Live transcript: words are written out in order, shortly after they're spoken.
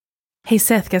Hey,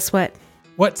 Seth, guess what?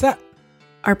 What's that?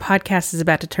 Our podcast is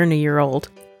about to turn a year old.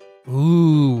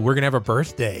 Ooh, we're going to have a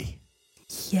birthday.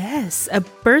 Yes, a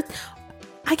birth.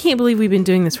 I can't believe we've been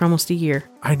doing this for almost a year.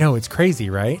 I know, it's crazy,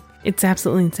 right? It's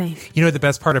absolutely insane. You know what the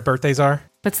best part of birthdays are?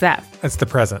 What's that? It's the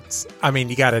presents. I mean,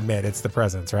 you got to admit, it's the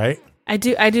presents, right? I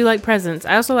do like presents.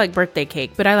 I also like birthday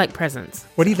cake, but I like presents.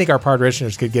 What do you think our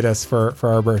parishioners could get us for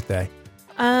our birthday?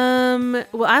 Well,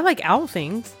 I like owl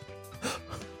things.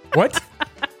 What?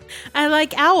 I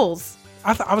like owls.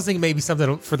 I was thinking maybe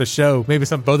something for the show. Maybe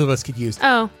something both of us could use.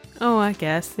 Oh, I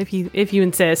guess if you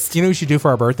insist. Do you know what we should do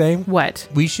for our birthday? What?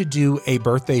 We should do a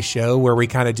birthday show where we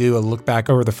kind of do a look back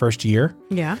over the first year.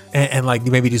 Yeah. And like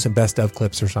maybe do some best of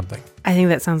clips or something. I think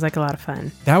that sounds like a lot of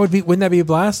fun. Wouldn't that be a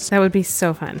blast? That would be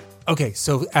so fun. Okay,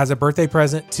 so as a birthday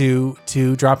present to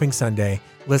Dropping Sunday,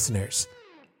 listeners,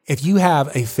 if you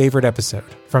have a favorite episode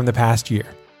from the past year,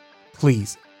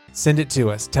 please send it to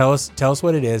us. Tell us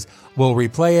what it is. We'll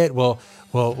replay it.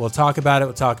 We'll talk about it.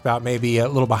 We'll talk about maybe a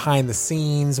little behind the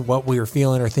scenes, what we were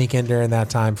feeling or thinking during that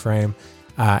time frame.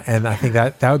 And I think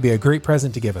that would be a great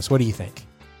present to give us. What do you think?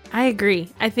 I agree.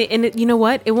 I think, and you know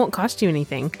what? It won't cost you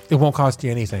anything. It won't cost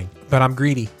you anything, but I'm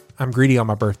greedy. I'm greedy on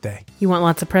my birthday. You want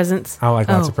lots of presents? I like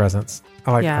lots of presents.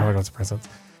 I like lots of presents.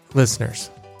 Listeners,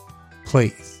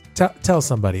 please tell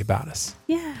somebody about us.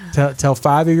 Yeah. Tell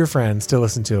 5 of your friends to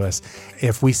listen to us.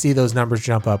 If we see those numbers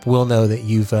jump up, we'll know that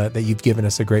you've given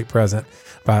us a great present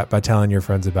by telling your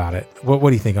friends about it. What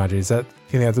do you think, Andrea? Do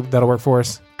you think that'll work for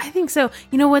us? I think so.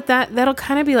 You know what? That'll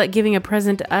kind of be like giving a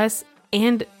present to us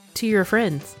and to your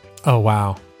friends. Oh,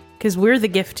 wow. Because we're the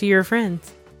gift to your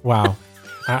friends. Wow.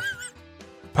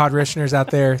 Podritioners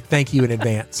out there, thank you in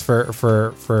advance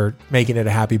for making it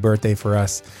a happy birthday for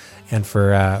us and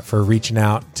for reaching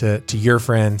out to your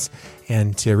friends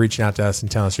and to reaching out to us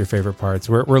and telling us your favorite parts.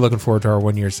 We're looking forward to our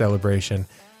 1 year celebration.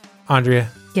 Andrea?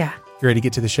 Yeah. You ready to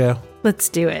get to the show? Let's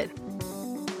do it.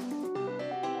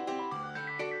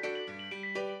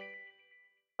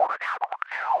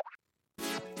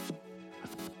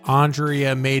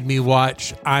 Andrea made me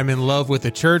watch I'm in Love with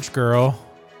a Church Girl.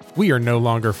 We are no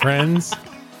longer friends.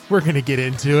 We're going to get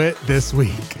into it this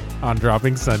week on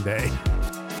Dropping Sunday.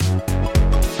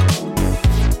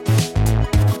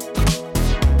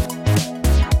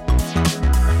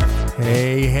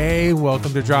 Hey,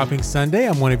 welcome to Dropping Sunday.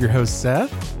 I'm one of your hosts,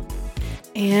 Seth.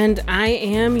 And I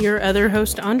am your other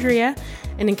host, Andrea.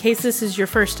 And in case this is your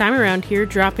first time around here,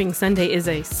 Dropping Sunday is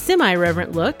a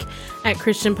semi-reverent look at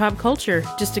Christian pop culture.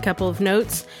 Just a couple of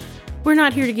notes. We're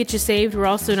not here to get you saved. We're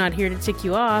also not here to tick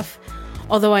you off.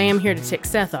 Although I am here to tick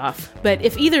Seth off. But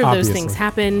if either of those things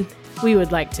happen, we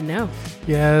would like to know.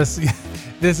 Yes,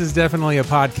 this is definitely a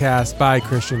podcast by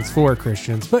Christians for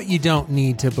Christians, but you don't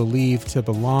need to believe to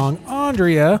belong.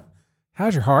 Andrea,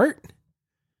 how's your heart?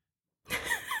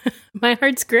 My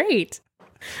heart's great.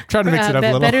 Trying to mix it up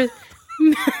a little. Better.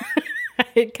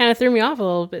 It kind of threw me off a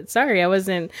little bit. Sorry, I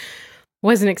wasn't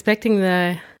expecting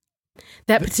that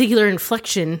particular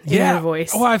inflection in your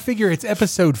voice. Oh, I figure it's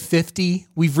episode 50.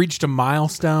 We've reached a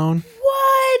milestone.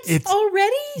 What? It's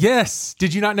already? Yes.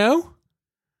 Did you not know?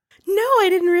 No, I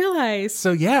didn't realize.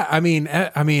 So yeah, I mean,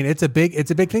 it's a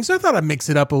big thing. So I thought I'd mix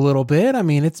it up a little bit. I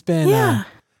mean, it's been,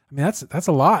 that's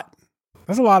a lot.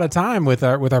 That's a lot of time with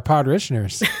our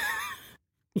podritioners.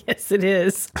 Yes, it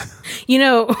is.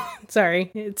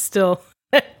 Sorry, it's still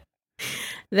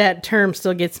that term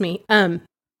still gets me.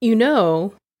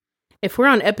 If we're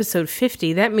on episode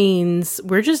 50, that means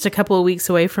we're just a couple of weeks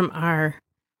away from our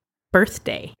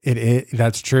birthday.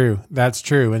 That's true. That's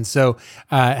true. And so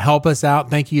help us out.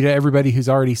 Thank you to everybody who's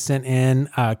already sent in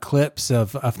clips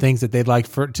of things that they'd like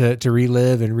to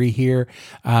relive and rehear.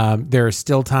 There is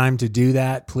still time to do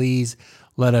that. Please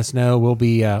let us know.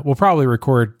 We'll probably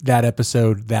record that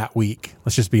episode that week.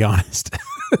 Let's just be honest.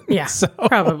 Yeah,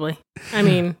 probably. I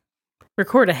mean,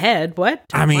 record ahead. What?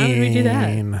 Why would we do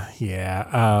that?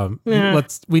 Yeah.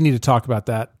 We need to talk about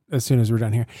that as soon as we're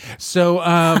done here. So,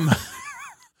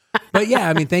 but yeah,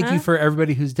 I mean, thank you for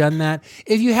everybody who's done that.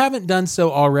 If you haven't done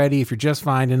so already, if you're just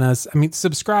finding us, I mean,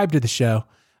 subscribe to the show.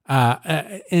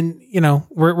 And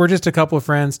we're just a couple of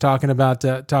friends talking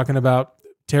about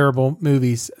terrible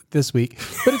movies this week,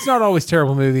 but it's not always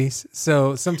terrible movies.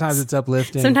 So sometimes it's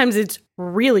uplifting. Sometimes it's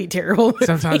really terrible movies.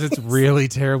 Sometimes it's really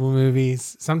terrible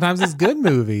movies. Sometimes it's good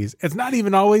movies. It's not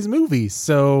even always movies.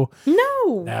 So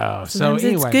no. Sometimes so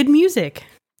anyway, it's good music.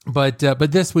 But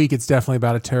this week it's definitely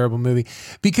about a terrible movie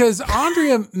because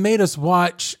Andrea made us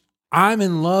watch I'm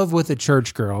in Love with a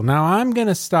Church Girl. Now I'm going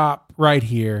to stop right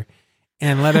here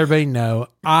and let everybody know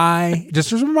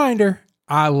just as a reminder,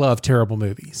 I love terrible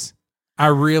movies. I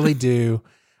really do.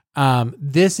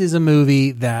 This is a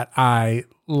movie that I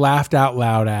laughed out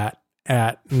loud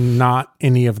at not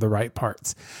any of the right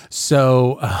parts.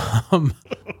 So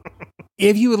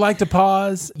if you would like to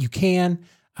pause, you can,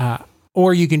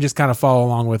 or you can just kind of follow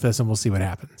along with us and we'll see what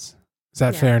happens. Is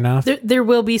that fair enough? There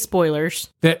will be spoilers.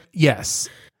 Yes.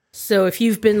 So if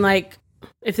you've been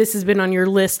if this has been on your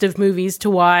list of movies to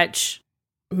watch,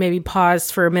 maybe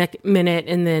pause for a minute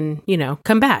and then,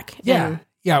 come back. Yeah.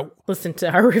 Listen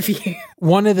to our review.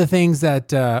 One of the things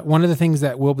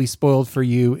that will be spoiled for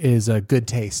you is good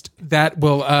taste. That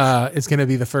will is going to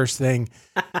be the first thing.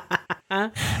 I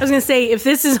was going to say, if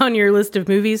this is on your list of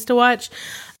movies to watch,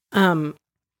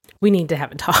 we need to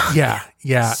have a talk.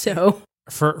 Yeah. So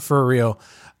for real,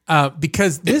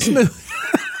 because this movie.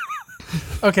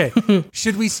 Okay,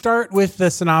 should we start with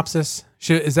the synopsis?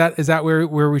 Is that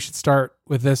where we should start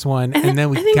with this one, and then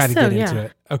we can kind of get into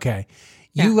it? Okay,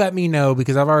 you let me know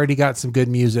because I've already got some good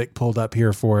music pulled up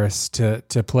here for us to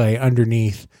play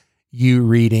underneath you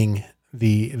reading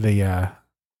the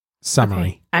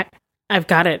summary. Okay. I've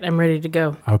got it. I'm ready to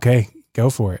go. Okay, go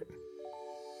for it.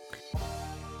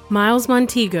 Miles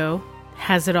Montego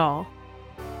has it all: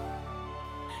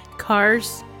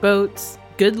 cars, boats,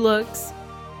 good looks,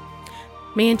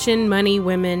 mansion, money,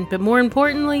 women, but more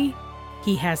importantly,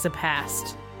 he has a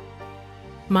past.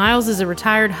 Miles is a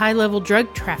retired high-level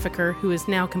drug trafficker who is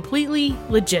now completely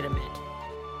legitimate.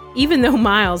 Even though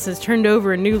Miles has turned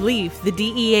over a new leaf, the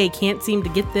DEA can't seem to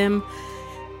get them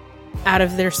out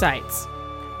of their sights.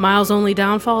 Miles' only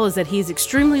downfall is that he's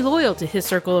extremely loyal to his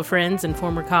circle of friends and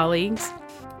former colleagues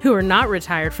who are not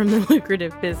retired from the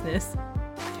lucrative business.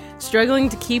 Struggling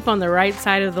to keep on the right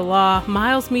side of the law,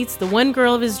 Miles meets the one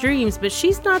girl of his dreams, but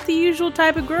she's not the usual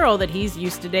type of girl that he's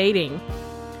used to dating.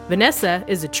 Vanessa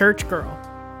is a church girl,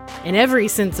 in every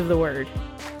sense of the word.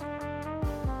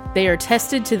 They are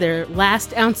tested to their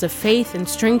last ounce of faith and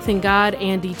strength in God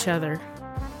and each other.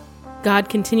 God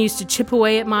continues to chip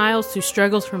away at Miles through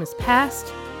struggles from his past,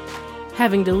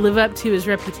 having to live up to his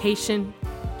reputation,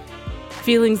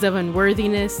 feelings of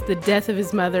unworthiness, the death of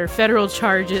his mother, federal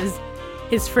charges,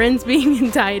 his friends being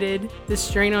indicted, the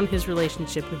strain on his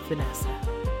relationship with Vanessa.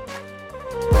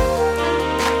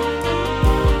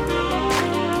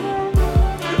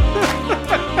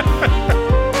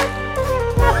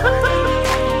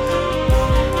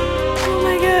 Oh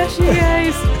my gosh, you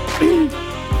guys.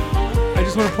 I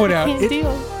just want to point out,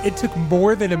 it took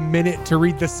more than a minute to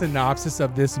read the synopsis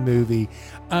of this movie.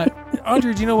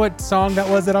 Andrew, do you know what song that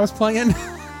was that I was playing?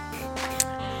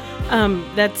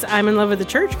 That's I'm in Love with the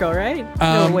Church Girl, right?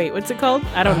 No, wait, what's it called?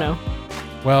 I don't know.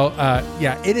 Well,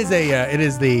 it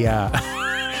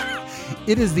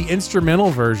is the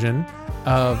instrumental version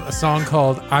of a song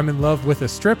called "I'm in Love with a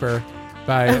Stripper"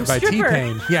 by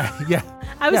T-Pain. Yeah.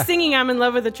 I was singing "I'm in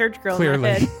Love with a Church Girl." Clearly. In my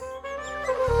head.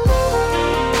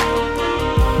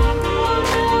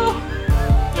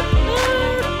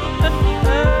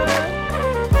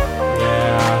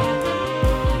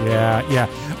 Yeah.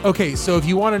 Okay, so if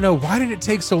you want to know why did it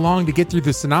take so long to get through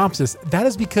the synopsis, that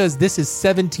is because this is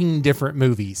 17 different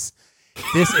movies.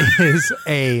 This is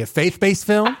a faith-based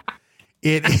film.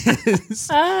 It is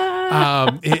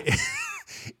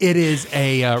it is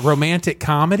a romantic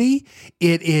comedy.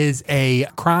 It is a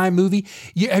crime movie.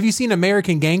 Have you seen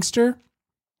American Gangster?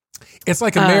 It's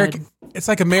like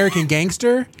American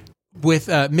Gangster with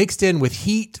mixed in with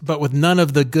Heat, but with none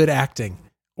of the good acting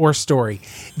or story.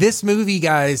 This movie,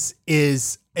 guys,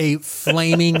 is a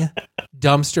flaming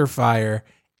dumpster fire,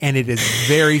 and it is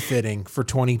very fitting for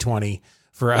 2020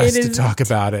 for us to talk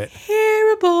about it.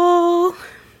 Terrible.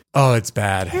 Oh, it's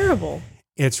bad. Terrible.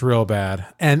 It's real bad.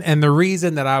 And the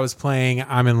reason that I was playing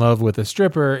I'm in Love with a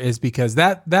Stripper is because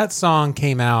that song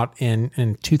came out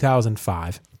in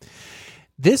 2005.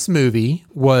 This movie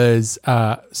was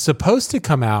supposed to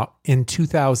come out in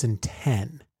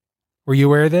 2010. Were you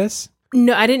aware of this?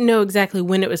 No, I didn't know exactly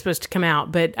when it was supposed to come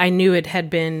out, but I knew it had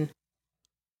been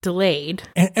delayed.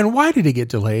 And why did it get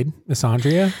delayed, Miss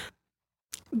Andrea?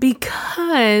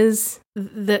 Because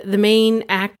the main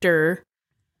actor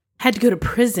had to go to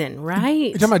prison,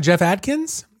 right? You're talking about Jeff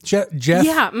Atkins? Jeff?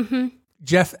 Yeah. Mm-hmm.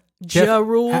 Jeff Ja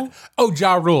Rule.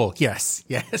 Ja Rule. Yes.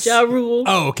 Ja Rule.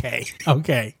 Oh, okay.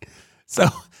 So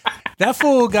that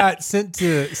fool got sent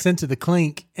to the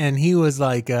clink, and he was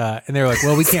like, and they were like,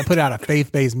 well, we can't put out a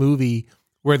faith-based movie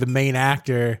where the main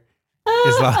actor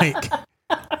is like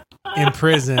in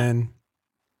prison.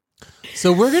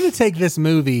 So we're going to take this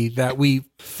movie that we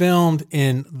filmed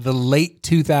in the late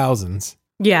 2000s.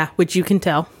 Yeah, which you can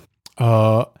tell.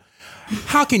 How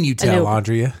can you tell,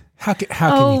 Andrea? How can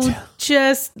you tell?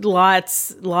 Just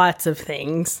lots of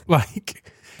things. Like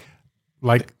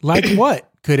what?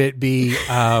 Could it be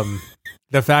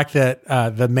the fact that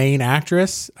the main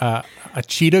actress, a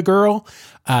cheetah girl,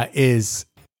 is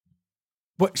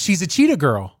what? She's a cheetah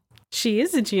girl. She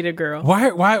is a cheetah girl.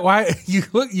 Why? You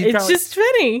look. It's just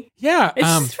funny. Yeah, it's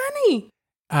just funny.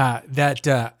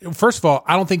 That first of all,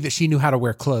 I don't think that she knew how to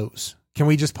wear clothes. Can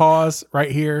we just pause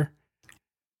right here?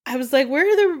 I was like,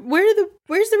 where's the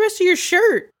rest of your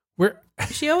shirt? Where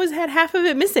she always had half of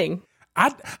it missing.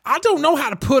 I don't know how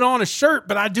to put on a shirt,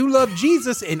 but I do love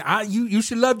Jesus, and you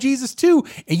should love Jesus too,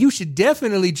 and you should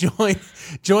definitely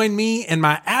join me in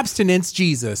my abstinence,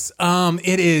 Jesus.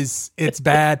 It's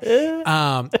bad.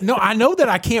 No, I know that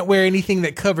I can't wear anything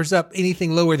that covers up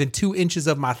anything lower than 2 inches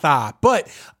of my thigh, but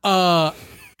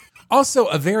also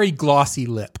a very glossy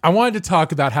lip. I wanted to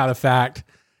talk about how the fact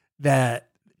that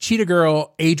Cheetah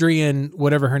Girl, Adrienne,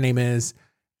 whatever her name is,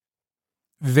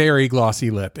 very glossy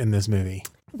lip in this movie.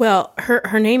 Well,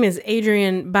 her name is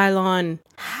Adrienne Bailon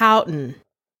Houghton.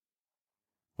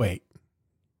 Wait,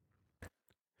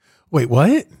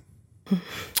 what?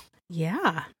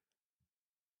 Yeah.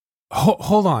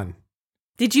 Hold on.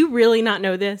 Did you really not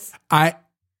know this? I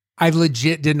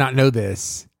legit did not know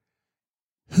this.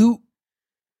 Who?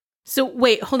 So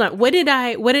wait, hold on.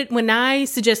 When I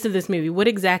suggested this movie, what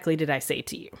exactly did I say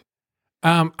to you?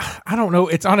 I don't know.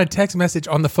 It's on a text message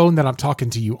on the phone that I'm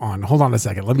talking to you on. Hold on a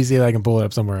second. Let me see if I can pull it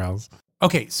up somewhere else.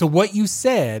 Okay, so what you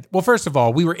said, well, first of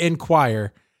all, we were in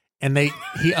choir and he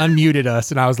unmuted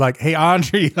us and I was like, "Hey,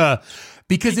 Andrea,"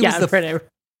 because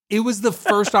it was the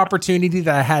first opportunity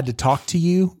that I had to talk to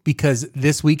you because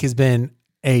this week has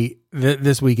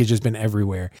just been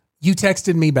everywhere. You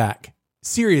texted me back.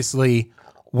 Seriously,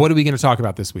 what are we going to talk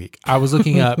about this week? I was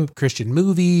looking up Christian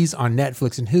movies on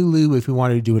Netflix and Hulu if we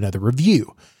wanted to do another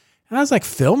review. And I was like,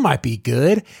 film might be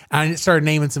good. And I started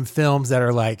naming some films that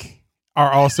are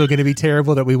also going to be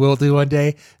terrible that we will do one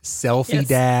day. Selfie yes.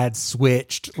 Dad,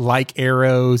 Switched, Like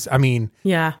Arrows. I mean,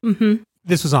 yeah. Mm-hmm.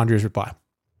 This was Andrea's reply.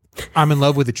 I'm in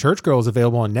Love with the Church Girl is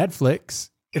available on Netflix.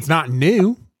 It's not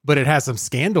new, but it has some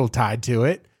scandal tied to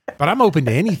it. But I'm open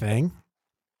to anything.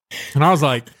 And I was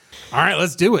like, all right,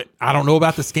 let's do it. I don't know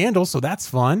about the scandal, so that's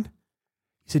fun.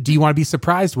 He said, do you want to be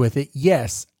surprised with it?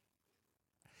 Yes.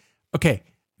 Okay.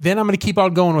 Then I'm going to keep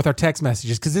on going with our text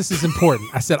messages because this is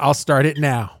important. I said, I'll start it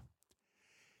now.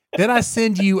 Then I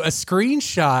send you a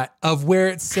screenshot of where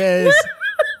it says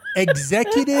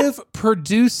executive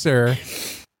producer.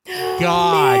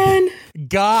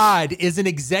 God is an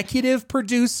executive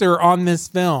producer on this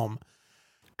film.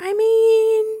 I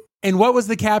mean. And what was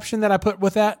the caption that I put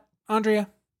with that, Andrea?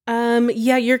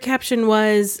 Yeah, your caption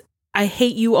was, "I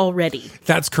hate you already."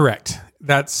 That's correct.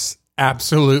 That's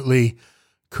absolutely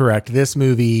correct. This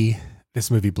movie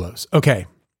blows. Okay.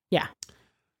 Yeah.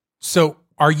 So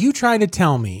are you trying to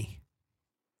tell me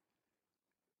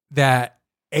that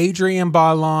Adrienne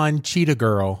Bailon, Cheetah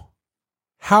Girl,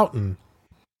 Houghton,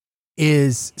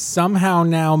 is somehow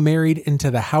now married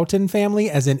into the Houghton family,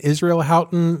 as in Israel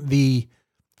Houghton, the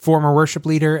former worship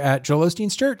leader at Joel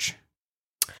Osteen's church?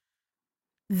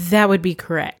 That would be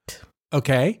correct.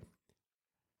 Okay.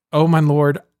 Oh, my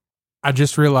Lord. I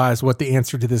just realized what the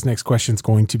answer to this next question is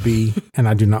going to be, and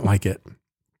I do not like it.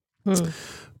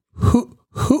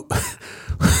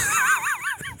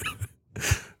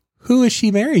 Who is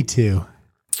she married to?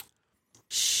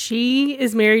 She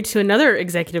is married to another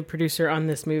executive producer on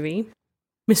this movie,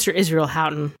 Mr. Israel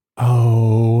Houghton.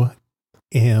 Oh,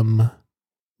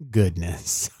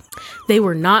 goodness. They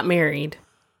were not married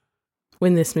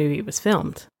when this movie was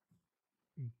filmed.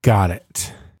 Got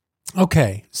it.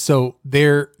 Okay, so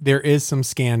there is some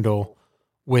scandal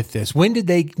with this. When did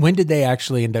they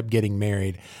actually end up getting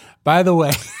married? By the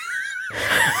way,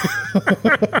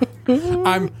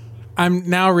 I'm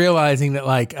now realizing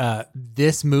that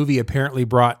this movie apparently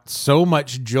brought so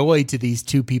much joy to these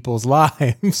two people's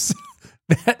lives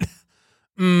that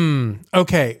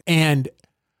okay, and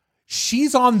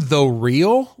she's on The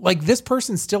Real. Like, this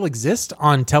person still exists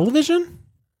on television?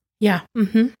 Yeah.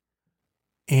 Mm-hmm.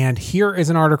 And here is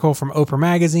an article from Oprah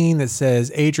Magazine that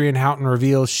says Adrienne Houghton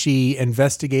reveals she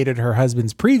investigated her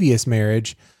husband's previous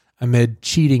marriage amid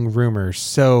cheating rumors.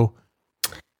 So,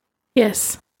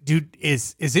 yes. Dude,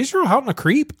 is Israel Houghton a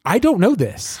creep? I don't know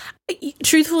this.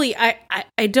 Truthfully,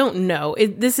 I don't know.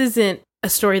 This isn't a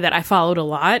story that I followed a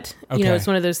lot. Okay. You know, it's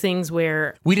one of those things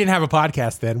where... We didn't have a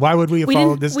podcast then. Why would we have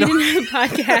followed this story? We didn't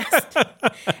have a podcast.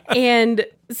 And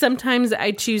sometimes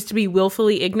I choose to be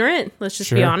willfully ignorant. Let's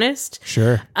just be honest.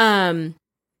 Sure. I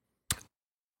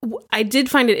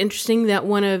did find it interesting that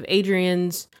one of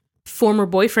Adrienne's former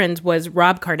boyfriends was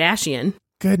Rob Kardashian.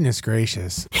 Goodness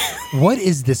gracious. What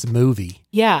is this movie?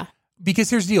 Yeah. Because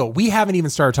here's the deal. We haven't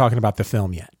even started talking about the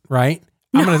film yet, right?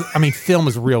 Film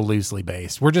is real loosely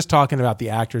based. We're just talking about the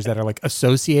actors that are like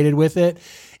associated with it.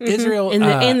 Mm-hmm. Israel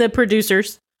and the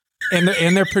producers and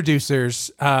their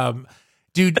producers.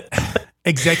 Dude,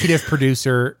 executive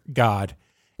producer, God,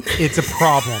 it's a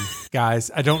problem, guys.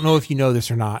 I don't know if you know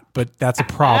this or not, but that's a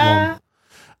problem.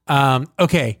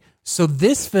 Okay, so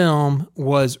this film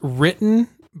was written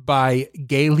by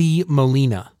Gayle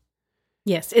Molina.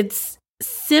 Yes, it's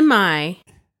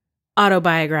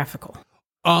semi-autobiographical.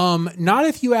 Not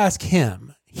if you ask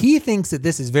him. He thinks that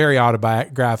this is very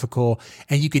autobiographical,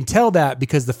 and you can tell that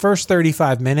because the first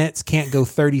 35 minutes can't go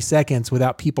 30 seconds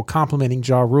without people complimenting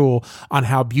Ja Rule on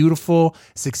how beautiful,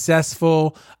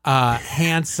 successful,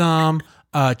 handsome,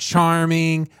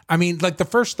 charming. I mean, like the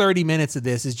first 30 minutes of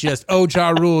this is just, oh, Ja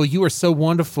Rule, you are so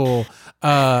wonderful.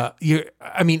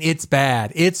 It's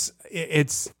bad. It's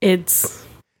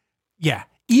yeah.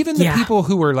 Even the people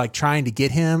who were like trying to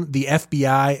get him, the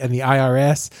FBI and the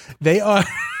IRS, they are,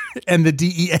 and the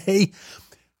DEA.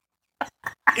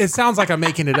 It sounds like I'm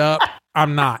making it up.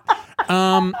 I'm not.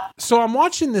 So I'm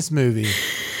watching this movie,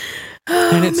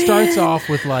 and it starts off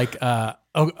with like,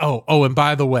 and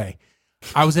by the way,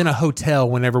 I was in a hotel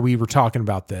whenever we were talking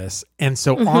about this, and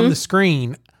so on the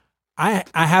screen, I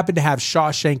happened to have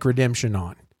Shawshank Redemption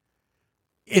on.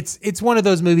 It's one of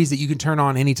those movies that you can turn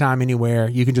on anytime, anywhere.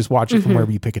 You can just watch it from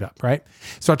wherever you pick it up, right?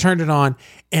 So I turned it on,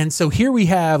 and so here we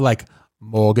have like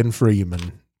Morgan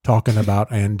Freeman talking about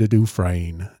Andy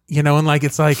Dufresne, and like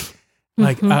it's like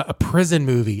a prison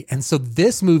movie. And so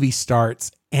this movie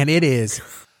starts, and it is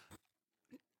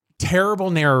terrible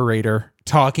narrator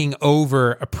talking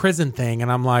over a prison thing, and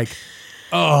I'm like,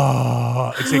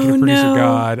 oh, executive producer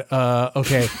God,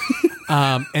 okay.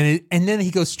 And then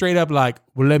he goes straight up like,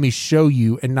 well, let me show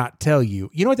you and not tell you.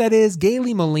 You know what that is?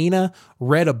 Gayle Molina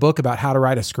read a book about how to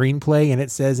write a screenplay, and it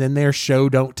says in there, show,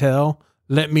 don't tell.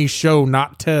 Let me show,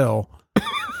 not tell.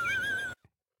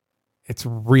 It's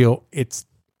real. It's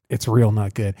real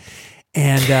not good.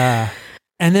 And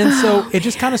then so it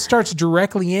just kind of starts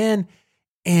directly in,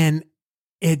 and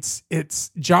it's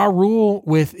Ja Rule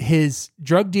with his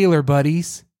drug dealer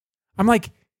buddies. I'm like,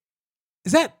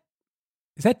 is that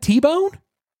T-Bone?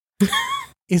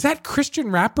 Is that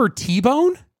Christian rapper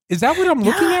T-Bone? Is that what I'm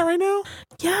looking at right now?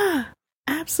 Yeah,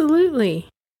 absolutely.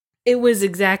 It was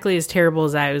exactly as terrible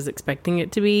as I was expecting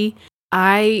it to be.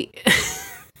 I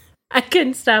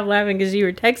couldn't stop laughing because you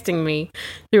were texting me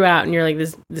throughout, and you're like,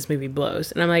 this movie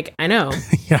blows. And I'm like, I know.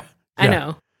 Yeah. I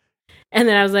know. And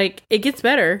then I was like, it gets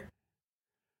better.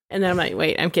 And then I'm like,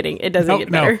 wait, I'm kidding. It doesn't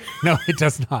get better. No, it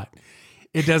does not.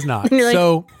 It does not.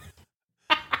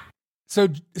 So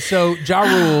Ja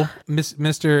Rule,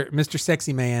 Mr.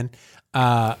 Sexy Man,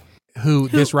 who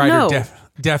this writer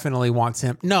definitely wants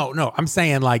him. No, I'm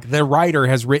saying like the writer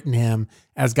has written him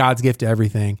as God's gift to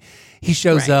everything. He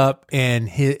shows up and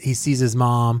he sees his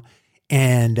mom,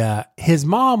 and his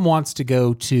mom wants to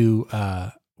go to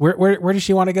where does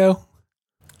she want to go?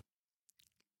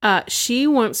 She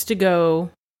wants to go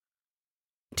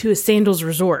to a Sandals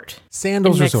Resort.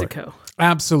 Sandals Resort. Mexico.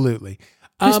 Absolutely.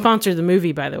 Who sponsored the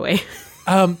movie, by the way?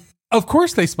 Of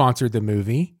course they sponsored the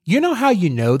movie. You know how you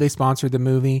know they sponsored the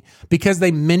movie? Because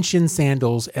they mention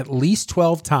sandals at least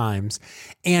 12 times.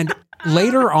 And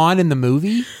later on in the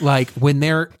movie, like when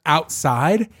they're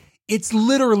outside, it's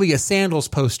literally a sandals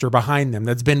poster behind them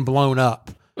that's been blown up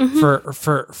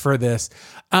for this.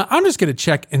 I'm just going to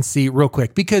check and see real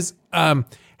quick, because how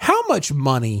much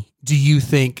money do you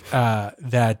think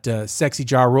that Sexy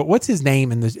Ja Rule, what's his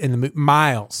name in the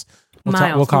Miles?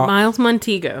 Miles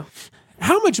Montego.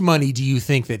 How much money do you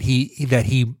think that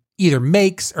he either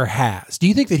makes or has? Do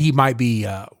you think that he might be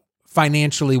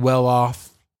financially well off?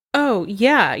 Oh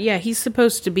yeah. He's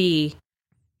supposed to be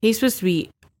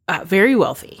very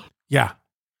wealthy. Yeah.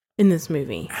 In this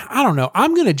movie, I don't know.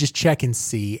 I'm gonna just check and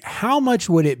see how much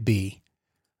would it be,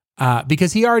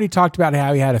 because he already talked about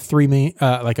how he had a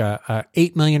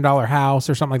 $8 million house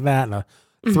or something like that, and a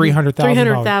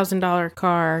 $300,000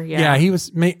 car. Yeah, he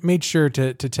was made sure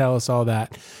to tell us all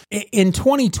that. In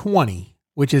 2020,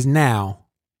 which is now,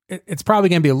 it's probably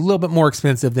going to be a little bit more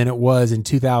expensive than it was in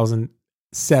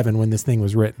 2007 when this thing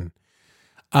was written.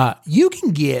 You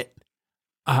can get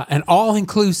an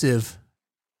all-inclusive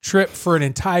trip for an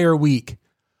entire week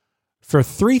for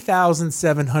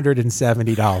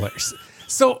 $3,770.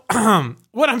 So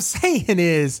what I'm saying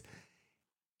is,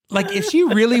 like, if she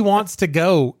really wants to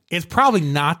go, it's probably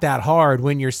not that hard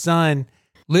when your son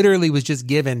literally was just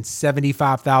given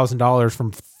 $75,000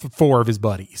 from four of his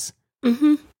buddies.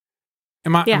 Mm-hmm.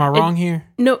 Am I wrong here?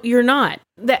 No, you're not.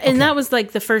 That was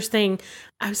like the first thing.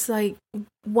 I was like,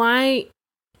 why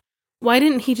Why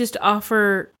didn't he just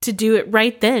offer to do it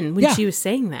right then when she was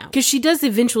saying that? Because she does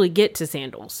eventually get to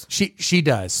sandals. She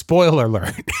does. Spoiler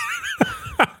alert.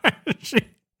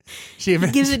 She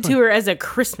gives it to her as a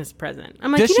Christmas present.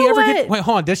 I'm like, wait,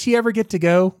 hold on. Does she ever get to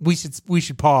go? We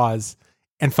should pause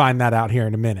and find that out here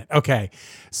in a minute. Okay.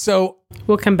 So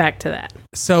we'll come back to that.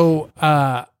 So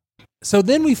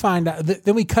then we find out,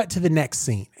 then we cut to the next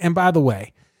scene. And by the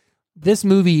way, this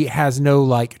movie has no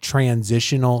like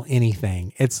transitional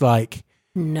anything. It's like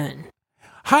none.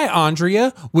 Hi,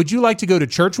 Andrea. Would you like to go to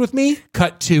church with me?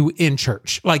 Cut to in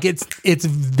church. Like it's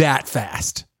that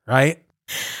fast, right?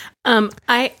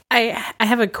 I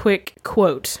have a quick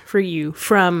quote for you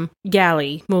from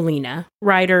Gally Molina,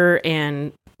 writer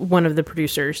and one of the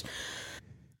producers.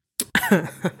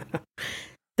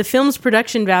 The film's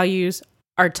production values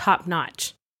are top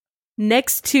notch.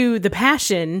 Next to The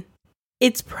Passion,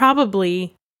 it's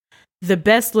probably the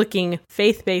best looking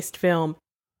faith-based film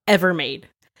ever made.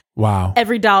 Wow.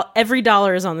 Every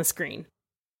dollar is on the screen.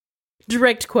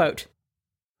 Direct quote.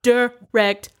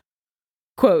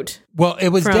 Well, it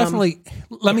was definitely,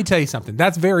 let me tell you something.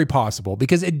 That's very possible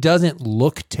because it doesn't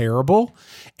look terrible.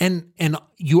 And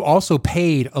you also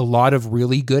paid a lot of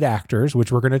really good actors,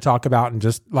 which we're going to talk about in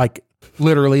just like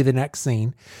literally the next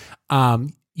scene.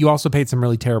 You also paid some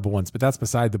really terrible ones, but that's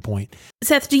beside the point.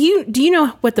 Seth, do you know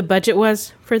what the budget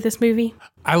was for this movie?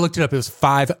 I looked it up. It was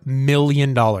 $5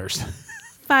 million.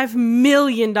 $5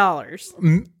 million.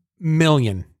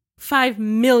 Million. 5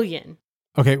 million.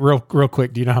 Okay, real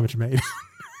quick. Do you know how much it made?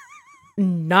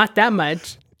 Not that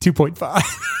much.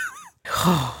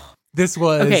 2.5. This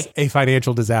was a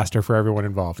financial disaster for everyone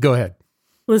involved. Go ahead.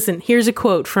 Listen, here's a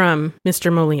quote from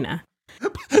Mr. Molina.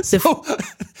 So,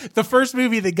 the first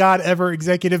movie that God ever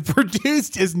executive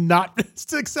produced is not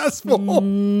successful.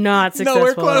 Not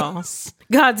successful at all.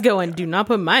 God's going, do not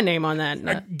put my name on that.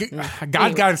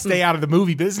 God got to stay out of the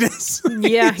movie business.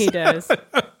 Yeah, he does.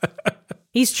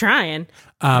 He's trying.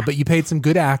 But you paid some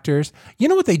good actors. You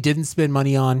know what they didn't spend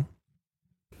money on?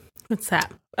 What's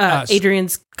that?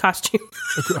 Adrian's costume.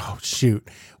 Oh, shoot.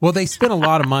 Well, they spent a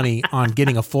lot of money on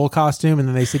getting a full costume, and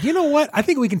then they said, you know what? I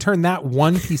think we can turn that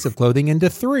one piece of clothing into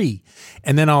 3.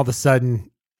 And then all of a sudden,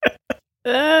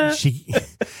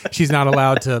 she's not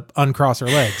allowed to uncross her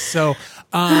legs. So,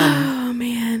 oh,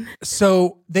 man.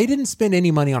 So they didn't spend any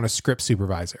money on a script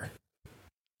supervisor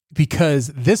because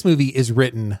this movie is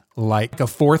written like a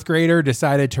 4th grader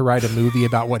decided to write a movie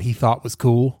about what he thought was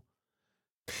cool.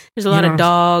 There's a lot of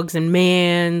dogs and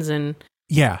mans and...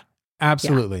 Yeah,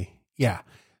 absolutely. Yeah.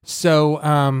 So,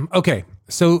 okay.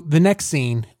 So the next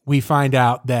scene, we find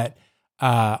out that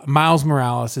Miles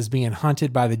Morales is being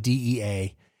hunted by the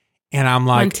DEA. And I'm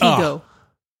like, Montego.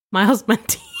 Miles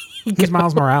Montego. Who's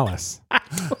Miles Morales?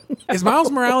 Is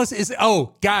Miles Morales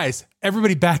guys,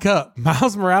 everybody back up.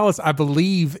 Miles Morales, I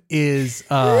believe, is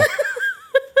the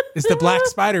Black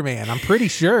Spider-Man. I'm pretty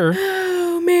sure.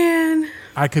 Oh, man.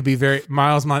 I could be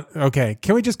okay.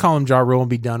 Can we just call him Ja Rule and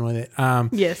be done with it?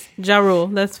 Yes, Ja Rule.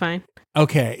 That's fine.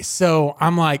 Okay, so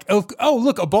I'm like, oh,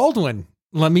 look, a Baldwin.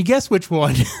 Let me guess which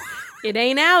one. It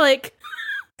ain't Alec.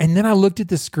 And then I looked at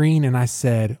the screen and I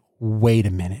said, wait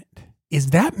a minute. Is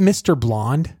that Mr.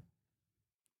 Blonde?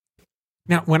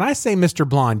 Now, when I say Mr.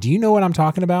 Blonde, do you know what I'm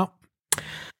talking about?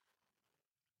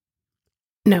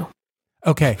 No.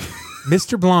 Okay.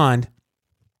 Mr. Blonde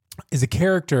is a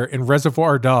character in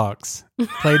Reservoir Dogs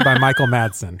played by Michael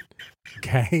Madsen.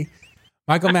 Okay.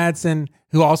 Michael Madsen,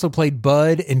 who also played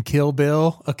Bud in Kill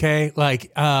Bill. Okay.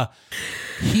 Like,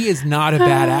 he is not a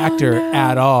bad actor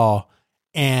at all.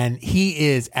 And he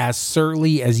is as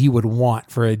surly as you would want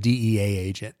for a DEA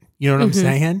agent. You know what I'm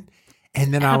saying?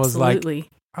 And then Absolutely.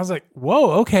 I was like,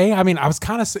 whoa, okay. I mean, I was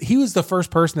he was the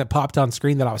first person that popped on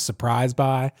screen that I was surprised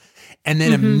by. And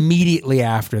then immediately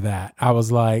after that, I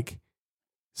was like,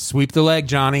 sweep the leg,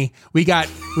 Johnny. We got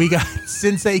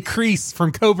Sensei Kreese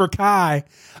from Cobra Kai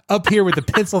up here with the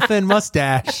pencil thin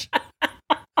mustache.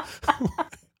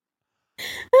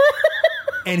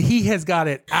 And he has got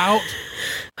it out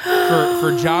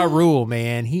for Ja Rule,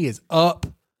 man. He is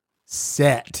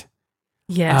upset.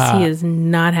 Yes, he is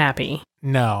not happy.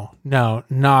 No,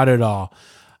 not at all.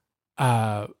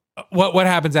 What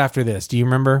happens after this? Do you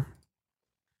remember?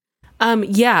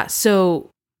 Yeah, so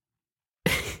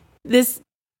this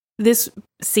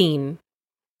scene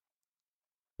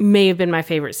may have been my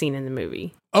favorite scene in the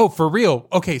movie. Oh, for real?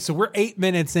 Okay, so we're 8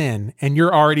 minutes in, and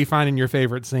you're already finding your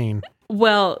favorite scene.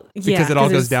 Well, yeah. Because it all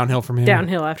goes downhill from here.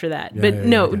 Downhill after that.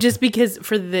 Just because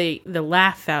for the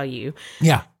laugh value.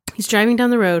 Yeah. He's driving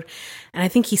down the road, and I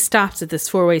think he stops at this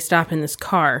 4-way stop in this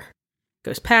car.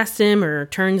 Goes past him or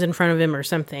turns in front of him or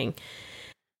something.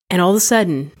 And all of a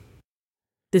sudden,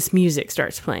 this music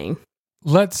starts playing.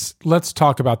 Let's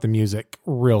talk about the music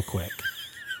real quick.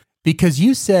 Because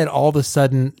you said all of a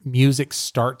sudden music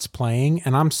starts playing,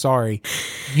 and I'm sorry,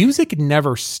 music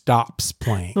never stops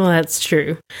playing. Well, that's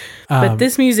true. But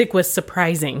this music was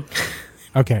surprising.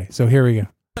 Okay, so here we go.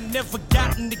 I never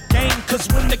got in the game, cause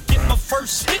when I get my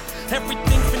first hit,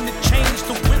 everything finna change.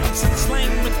 The whips and slang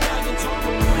medallions on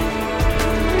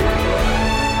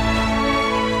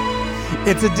the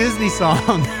It's a Disney song.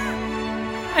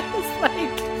 I was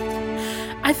like,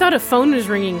 I thought a phone was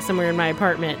ringing somewhere in my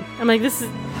apartment. I'm like,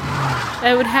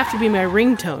 that would have to be my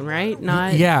ringtone, right?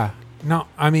 Not. Yeah. No,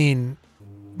 I mean,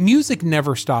 music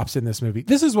never stops in this movie.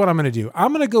 This is what I'm going to do.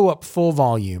 I'm going to go up full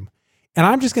volume, and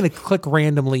I'm just going to click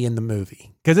randomly in the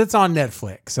movie because it's on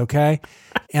Netflix, okay?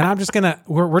 And I'm just going to,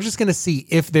 we're just going to see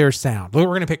if there's sound. We're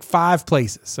going to pick 5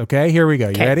 places, okay? Here we go.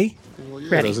 You ready? Well, yeah,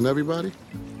 Ready. Doesn't everybody?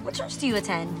 What church do you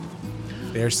attend?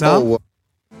 There's some. well,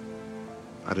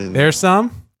 I didn't. There's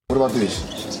some. What about these?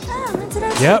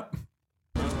 Yep.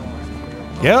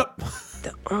 Yep.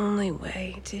 The only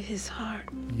way to his heart.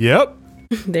 Yep.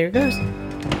 There it goes.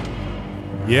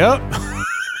 Yep.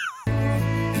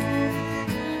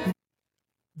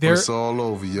 It's all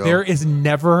over, yo. There is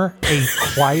never a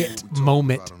quiet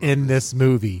moment in this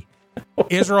movie.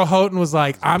 Israel Houghton was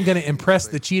like, I'm going to impress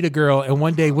the cheetah girl and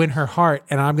one day win her heart,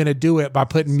 and I'm going to do it by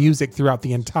putting music throughout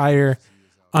the entire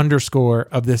underscore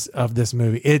of this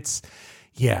movie. It's,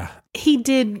 yeah. He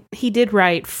did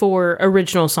write 4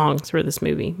 original songs for this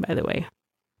movie, by the way.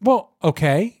 Well,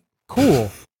 okay, cool.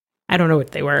 I don't know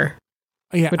what they were.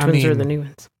 Yeah, Which ones are the new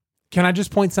ones? Can I just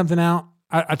point something out?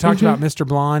 I talked about Mr.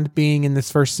 Blonde being in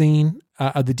this first scene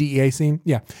of the DEA scene.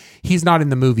 Yeah, he's not in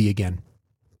the movie again.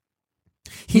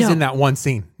 He's in that one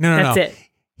scene. No. That's it.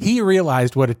 He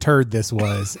realized what a turd this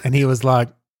was, and he was like,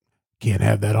 can't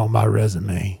have that on my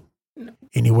resume.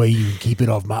 Any way you can keep it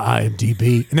off my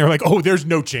IMDb. And they're like, oh, there's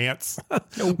no chance.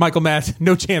 Michael Madsen,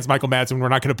 no chance, Michael Madsen. We're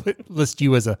not going to list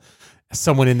you as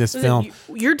someone in this film.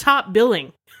 You're top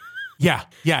billing. Yeah.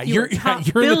 You're in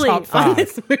the top 5 on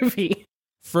this movie.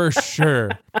 for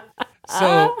sure.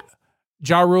 So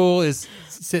Ja Rule is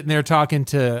sitting there talking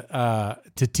to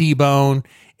T-Bone,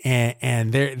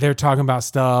 and they're talking about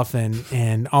stuff,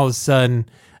 and all of a sudden,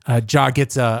 Ja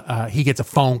gets a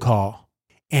phone call,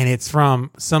 and it's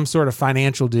from some sort of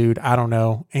financial dude, I don't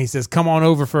know, and he says, "Come on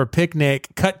over for a picnic."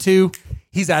 Cut to,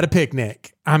 he's at a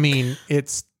picnic. I mean,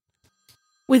 it's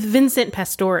with Vincent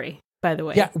Pastore, by the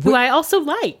way, Yeah, who I also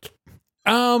like.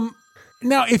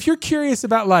 Now, if you're curious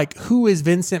about like who is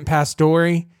Vincent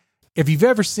Pastore, if you've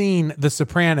ever seen The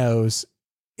Sopranos,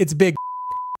 it's big.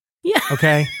 Yeah.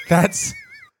 Okay, that's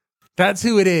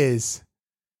who it is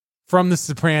from The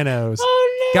Sopranos.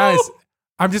 Oh no, Guys,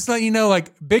 I'm just letting you know,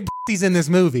 like, big he's in this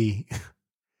movie,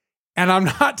 and I'm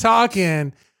not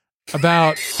talking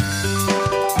about.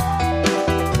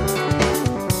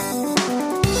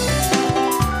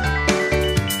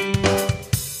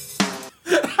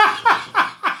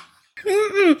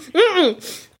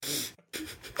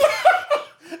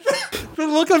 The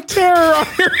look of terror on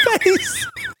your face.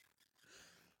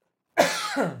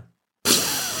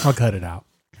 I'll cut it out.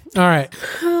 All right.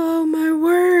 Oh my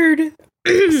word.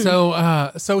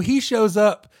 So he shows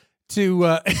up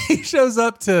to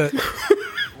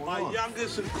My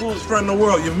youngest and coolest friend in the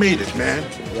world. You made it, man.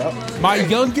 my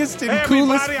youngest and Hey,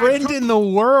 coolest everybody, friend in the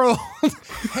world.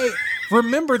 Hey,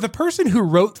 remember, the person who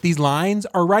wrote these lines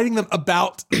are writing them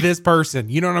about this person.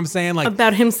 You know what I'm saying? Like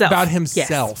About himself. About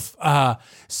himself.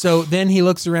 So then he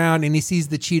looks around and he sees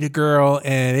the cheetah girl,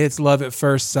 and it's love at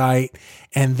first sight.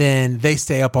 And then they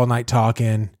stay up all night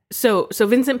talking. So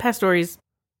Vincent Pastore's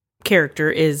character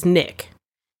is Nick.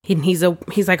 He's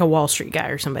like a Wall Street guy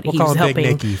or somebody. We'll He call was him helping.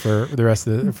 Big Nicky for the rest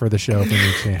of for the show if we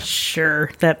need to.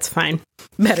 Sure, that's fine.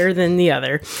 Better than the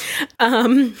other.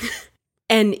 And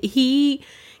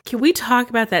can we talk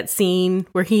about that scene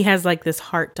where he has like this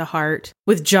heart to heart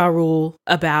with Ja Rule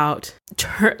about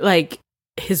like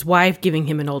his wife giving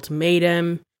him an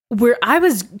ultimatum, where I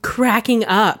was cracking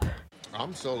up.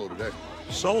 I'm solo today.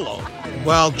 Solo.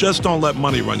 Well, just don't let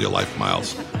money run your life,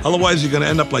 Miles. Otherwise, you're going to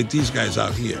end up like these guys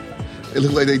out here. It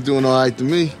look like they doing all right to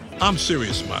me. I'm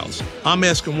serious, Miles. I'm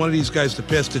asking one of these guys to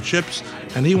pass the chips,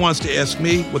 and he wants to ask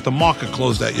me what the market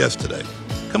closed at yesterday.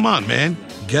 Come on, man.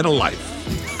 Get a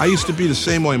life. I used to be the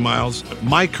same way, Miles.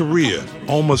 My career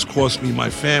almost cost me my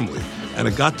family, and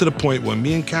it got to the point where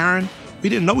me and Karen, we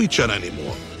didn't know each other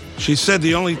anymore. She said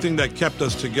the only thing that kept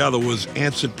us together was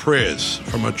answered prayers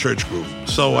from her church group.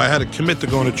 So I had to commit to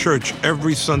going to church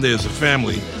every Sunday as a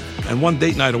family and one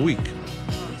date night a week.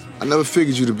 I never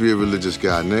figured you to be a religious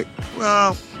guy, Nick.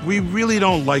 Well, we really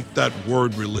don't like that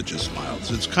word religious,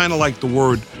 Miles. It's kind of like the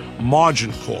word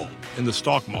margin call in the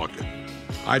stock market.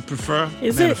 I'd prefer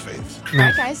Is men it? of faith. All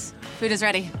right, guys. Food is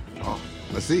ready.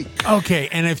 Let's eat. Okay,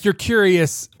 and if you're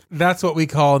curious, that's what we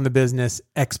call in the business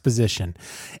exposition.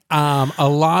 A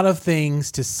lot of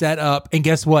things to set up, and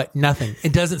guess what? Nothing.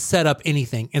 It doesn't set up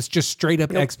anything. It's just straight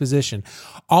up exposition.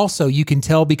 Also, you can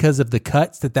tell because of the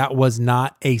cuts that was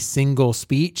not a single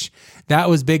speech. That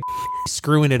was big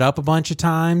screwing it up a bunch of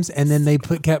times, and then they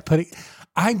kept putting.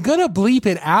 I'm gonna bleep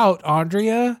it out,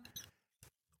 Andrea.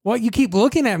 What, you keep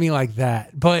looking at me like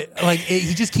that? But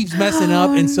he just keeps messing up,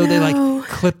 and so they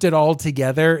clipped it all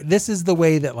together. This is the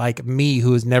way that me,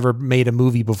 who has never made a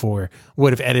movie before,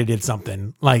 would have edited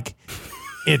something.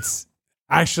 It's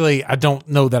actually, I don't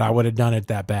know that I would have done it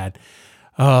that bad.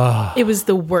 It was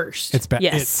the worst. It's bad.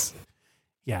 Yes.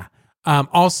 Yeah.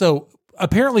 Also,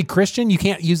 apparently Christian, you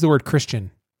can't use the word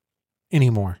Christian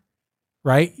anymore.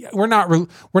 Right? We're not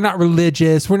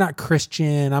religious. We're not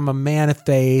Christian. I'm a man of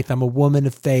faith. I'm a woman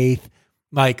of faith.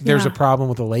 There's a problem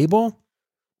with the label.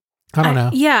 I don't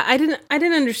know. Yeah, I didn't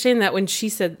understand that when she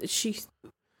said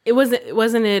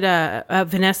wasn't it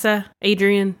Vanessa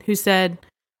Adrian who said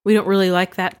we don't really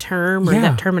like that term or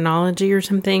that terminology or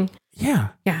something. Yeah.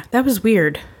 Yeah, that was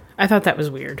weird. I thought that was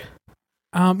weird.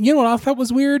 You know what I thought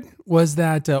was weird was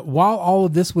that while all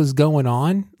of this was going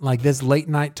on, this late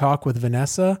night talk with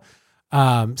Vanessa,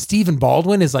 Stephen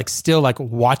Baldwin is still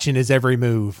watching his every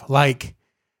move, like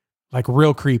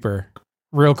real creeper.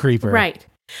 Right.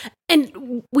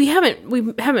 And we haven't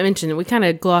mentioned it. We kind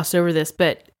of glossed over this,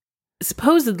 but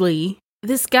supposedly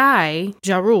this guy,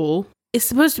 Ja Rule, is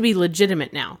supposed to be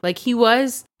legitimate now. He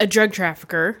was a drug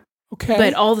trafficker. Okay.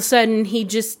 But all of a sudden he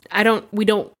just, we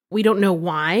don't know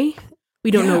why.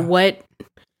 We don't know what.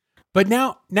 But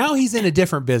now he's in a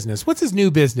different business. What's his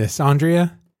new business,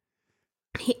 Andrea?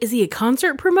 Is he a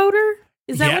concert promoter?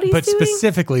 Is that what he's doing? But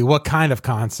specifically, what kind of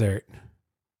concert?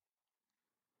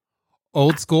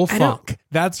 Old school funk.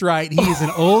 That's right. He is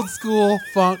an old school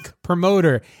funk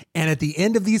promoter. And at the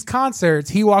end of these concerts,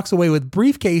 he walks away with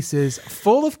briefcases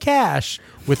full of cash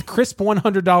with crisp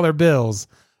 $100 bills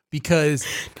because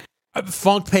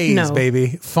funk pays,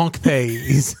 baby. Funk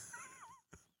pays.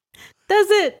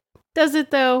 Does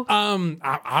it though?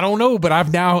 I don't know, but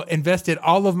I've now invested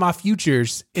all of my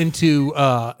futures into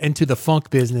the funk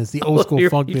business, the old school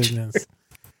funk business.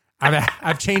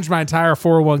 I've changed my entire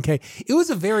 401k. It was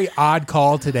a very odd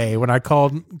call today when I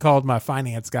called my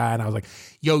finance guy and I was like,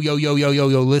 yo,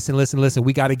 listen,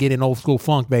 we got to get in old school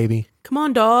funk, baby. Come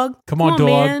on, dog. Come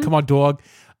on, dog.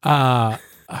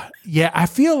 Yeah, I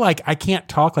feel like I can't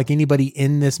talk like anybody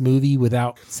in this movie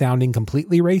without sounding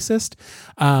completely racist.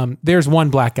 There's one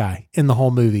black guy in the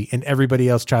whole movie and everybody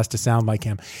else tries to sound like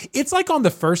him. It's like on the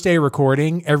first day of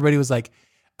recording, everybody was like,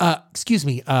 excuse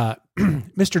me,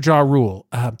 Mr. Ja Rule,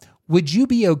 would you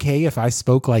be okay if I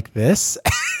spoke like this?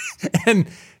 And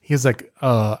he was like,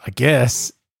 I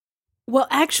guess. Well,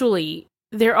 actually,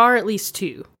 there are at least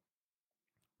two.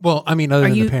 Well, I mean, other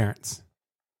than the parents.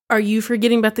 Are you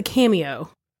forgetting about the cameo?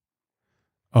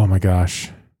 Oh my gosh.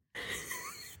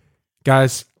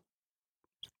 Guys,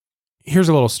 here's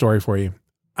a little story for you.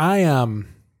 I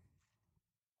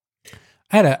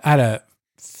had a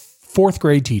fourth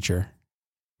grade teacher,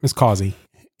 Miss Causey,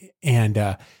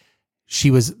 and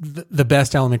she was the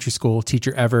best elementary school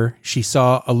teacher ever. She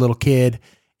saw a little kid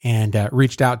and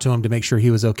reached out to him to make sure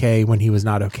he was okay when he was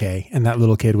not okay. And that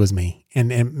little kid was me.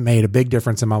 And it made a big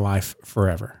difference in my life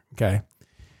forever. Okay.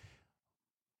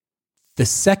 The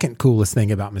second coolest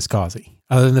thing about Miss Causey,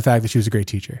 other than the fact that she was a great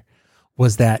teacher,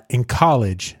 was that in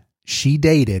college, she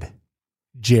dated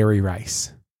Jerry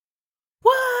Rice.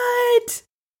 What?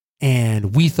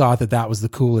 And we thought that was the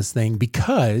coolest thing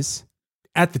because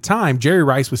at the time, Jerry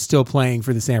Rice was still playing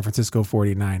for the San Francisco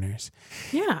 49ers.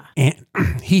 Yeah. And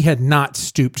he had not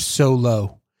stooped so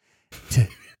low to...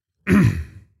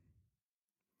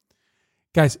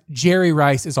 Guys, Jerry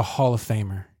Rice is a Hall of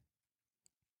Famer.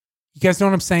 You guys know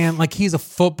what I'm saying? Like, he's a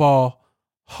football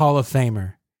Hall of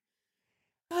Famer.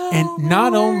 Oh, and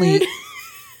not only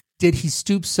did he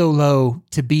stoop so low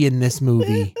to be in this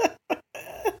movie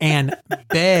and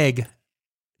beg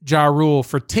Ja Rule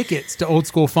for tickets to Old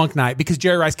School Funk Night, because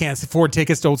Jerry Rice can't afford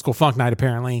tickets to Old School Funk Night,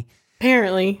 apparently.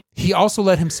 He also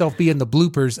let himself be in the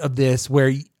bloopers of this,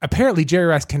 where apparently Jerry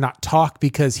Rice cannot talk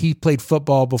because he played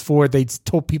football before they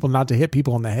told people not to hit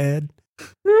people on the head.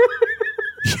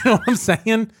 You know what I'm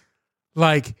saying?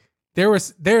 Like,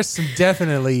 there's some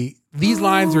definitely, these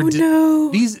lines were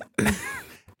these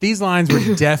lines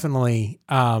were definitely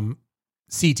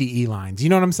CTE lines. You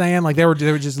know what I'm saying? Like, they were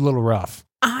just a little rough.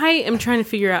 I am trying to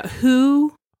figure out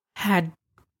who had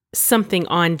something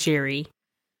on Jerry.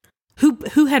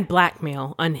 Who had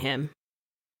blackmail on him?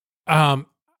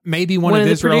 Maybe one of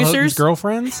the Israel Houghton's producers?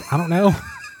 girlfriends. I don't know.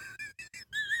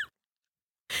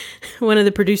 One of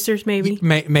the producers, maybe.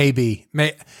 Maybe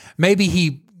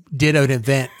he did an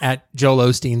event at Joel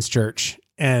Osteen's church,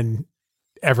 and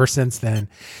ever since then,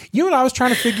 you know what I was trying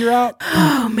to figure out?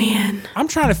 Oh man, I'm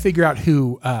trying to figure out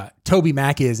who Toby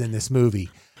Mac is in this movie,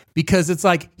 because it's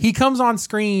like he comes on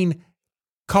screen,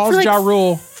 calls For Ja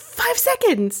Rule, 5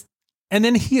 seconds, and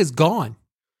then he is gone.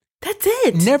 That's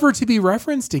it. Never to be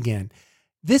referenced again.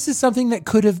 This is something that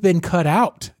could have been cut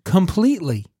out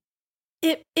completely.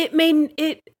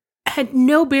 It had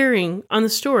no bearing on the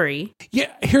story.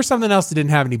 Yeah, here's something else that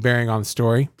didn't have any bearing on the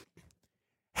story.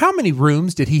 How many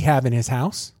rooms did he have in his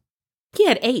house? He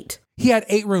had 8. He had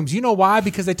 8 rooms. You know why?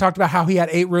 Because they talked about how he had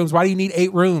 8 rooms. Why do you need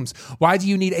 8 rooms? Why do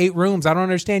you need 8 rooms? I don't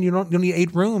understand. You don't need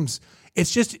 8 rooms.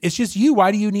 It's just you.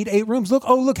 Why do you need 8 rooms?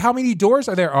 Look how many doors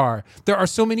there are. There are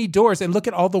so many doors, and look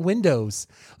at all the windows.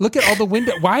 Look at all the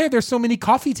windows. Why are there so many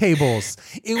coffee tables?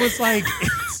 It was like,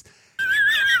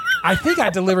 I think I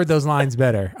delivered those lines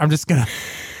better. I gotta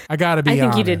be honest. I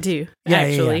think you did too,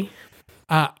 actually.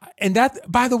 Yeah. And that,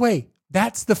 by the way,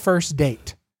 that's the first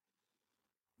date.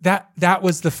 That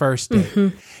was the first date.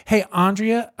 Mm-hmm. Hey,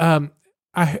 Andrea,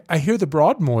 I hear the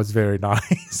Broadmoor is very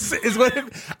nice. Is what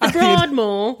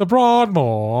Broadmoor. The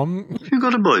Broadmoor. You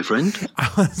got a boyfriend? I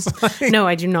was like, No,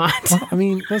 I do not. well, I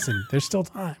mean, listen, there's still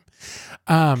time.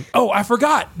 I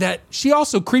forgot that she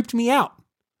also creeped me out.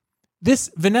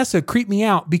 This Vanessa creeped me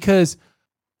out because,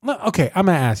 okay, I'm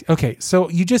going to ask you. Okay,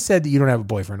 so you just said that you don't have a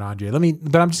boyfriend, Andrea.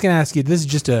 But I'm just going to ask you, this is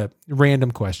just a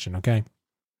random question, okay?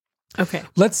 Okay.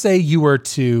 Let's say you were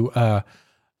to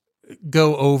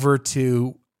go over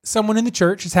to someone in the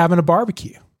church is having a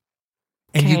barbecue.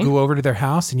 And you go over to their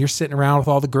house and you're sitting around with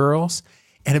all the girls,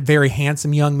 and a very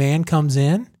handsome young man comes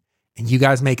in, and you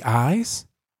guys make eyes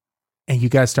and you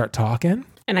guys start talking.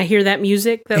 And I hear that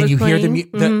music that and was you playing. hear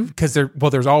the because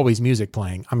there's always music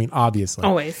playing. I mean, obviously.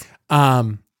 Always.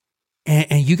 And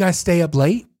you guys stay up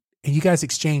late and you guys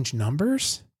exchange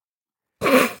numbers.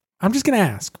 I'm just going to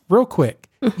ask real quick.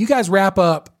 You guys wrap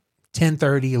up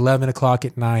 10:30, 11 o'clock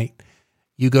at night.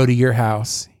 You go to your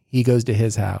house. He goes to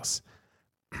his house.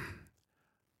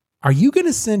 Are you going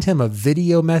to send him a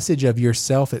video message of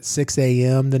yourself at 6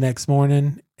 a.m. the next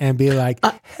morning and be like,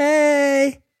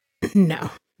 hey?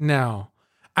 No.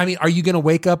 I mean, are you going to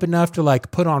wake up enough to like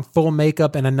put on full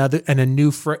makeup and a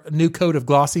new coat of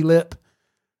glossy lip?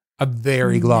 A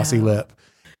very glossy lip.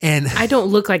 And I don't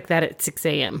look like that at 6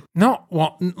 a.m. No,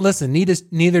 well, listen,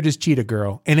 neither does Cheetah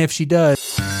Girl. And if she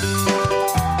does,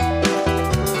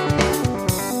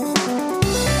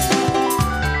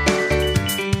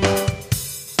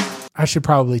 I should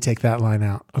probably take that line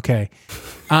out. Okay.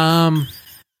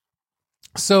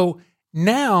 So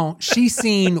now she's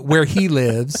seen where he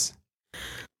lives.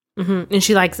 Mm-hmm. And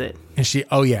she likes it. And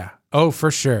oh yeah. Oh, for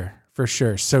sure. For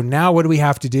sure. So now what do we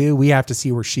have to do? We have to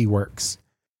see where she works.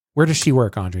 Where does she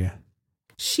work, Andrea?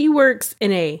 She works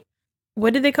in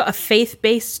what do they call a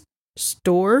faith-based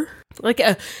store?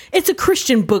 It's a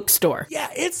Christian bookstore. Yeah,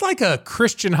 it's like a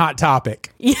Christian Hot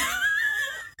Topic. Yeah.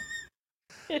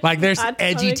 Like there's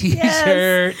edgy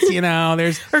t-shirts, yes.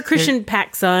 There's or Christian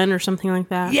PacSun or something like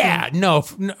that. Yeah, no,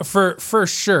 for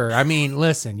sure. I mean,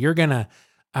 listen, you're gonna,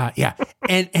 yeah.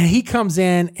 And he comes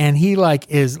in and he like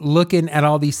is looking at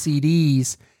all these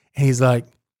CDs and he's like,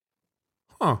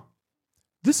 huh,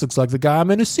 this looks like the guy I'm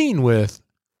in a scene with.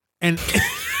 And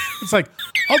it's like,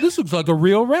 oh, this looks like a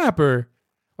real rapper.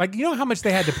 Like, you know how much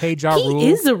they had to pay Ja Rule?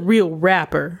 He is a real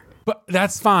rapper. But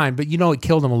that's fine. But it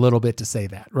killed him a little bit to say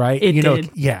that, right? It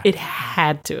did. Yeah. It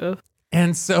had to.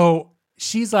 And so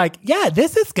she's like, yeah,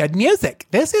 this is good music.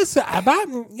 This is about,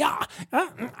 yeah.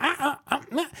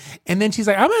 And then she's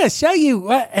like, I'm going to show you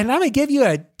what, and I'm going to give you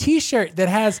a t-shirt that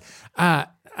has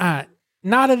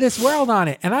Not of This World on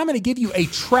it. And I'm going to give you a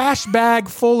trash bag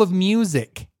full of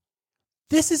music.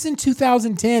 This is in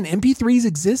 2010. MP3s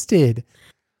existed.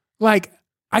 Like,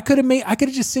 I could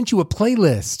have just sent you a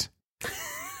playlist.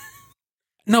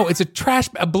 No, it's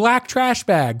a black trash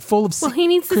bag full of he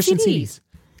needs the Christian CDs.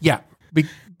 Yeah,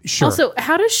 sure. Also,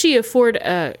 how does she afford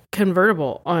a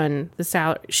convertible on the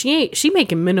salary? She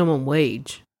making minimum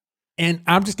wage. And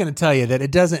I'm just going to tell you that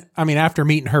it doesn't. I mean, after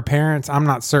meeting her parents, I'm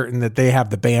not certain that they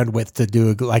have the bandwidth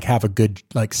to have a good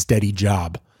steady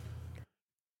job.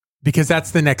 Because that's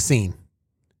the next scene,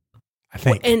 I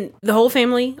think. And the whole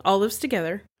family all lives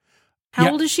together.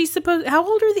 How old is she supposed? How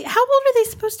old are they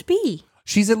supposed to be?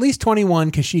 She's at least 21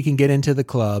 because she can get into the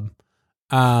club.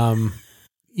 Right.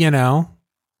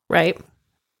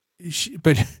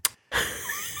 But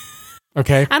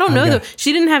okay. I don't know though.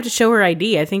 She didn't have to show her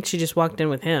ID. I think she just walked in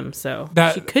with him, so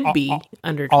she could be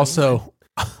under 21.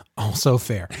 Also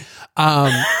fair.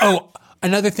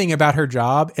 Another thing about her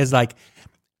job is like,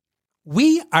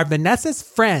 we are Vanessa's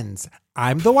friends.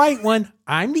 I'm the white one.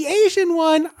 I'm the Asian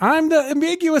one. I'm the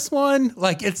ambiguous one.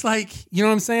 Like, it's like, you know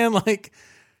what I'm saying? Like,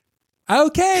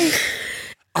 okay.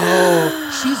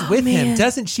 Oh, she's with him.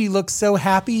 Doesn't she look so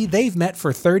happy? They've met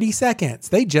for 30 seconds.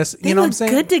 They just, you know what I'm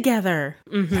saying? Good together.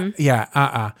 Mm-hmm.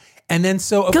 Yeah. And then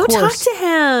so, of course. Go talk to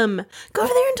him. Go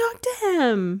over there and talk to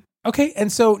him. Okay.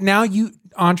 And so now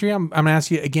Andrea, I'm going to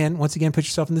ask you again, once again, put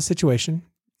yourself in this situation.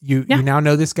 You now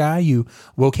know this guy. You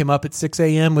woke him up at 6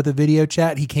 a.m. with a video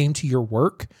chat. He came to your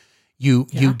work. You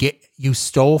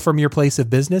stole from your place of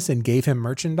business and gave him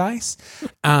merchandise.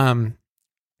 And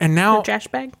now a trash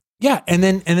bag. Yeah, and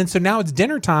then so now it's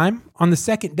dinner time on the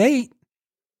second date.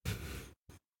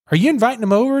 Are you inviting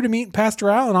him over to meet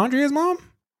Pastor Al and Andrea's mom?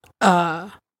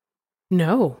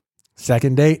 No.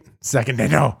 Second date?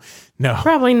 No.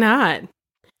 Probably not.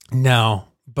 No.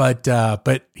 But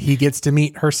he gets to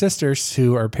meet her sisters,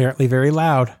 who are apparently very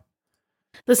loud.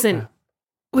 Listen,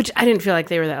 which I didn't feel like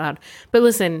they were that loud. But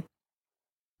listen,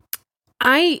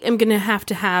 I am going to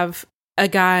have a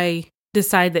guy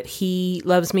decide that he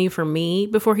loves me for me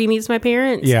before he meets my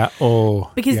parents. Yeah.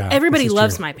 Oh. Because everybody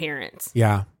loves my parents.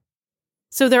 Yeah.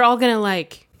 So they're all going to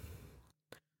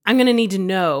I'm going to need to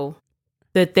know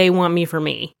that they want me for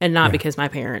me and not because my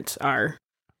parents are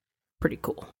pretty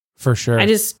cool. For sure. I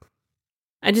just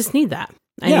need that.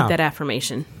 I need that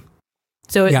affirmation.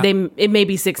 So it may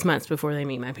be 6 months before they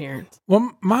meet my parents.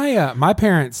 Well, my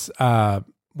parents,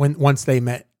 once they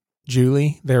met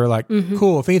Julie, they were like,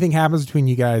 cool, if anything happens between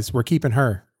you guys, we're keeping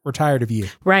her. We're tired of you.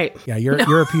 Right. Yeah,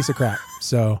 you're a piece of crap.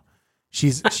 So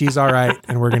she's all right,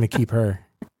 and we're going to keep her.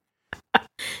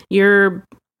 You're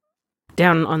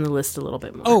down on the list a little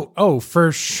bit more. Oh,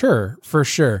 for sure. For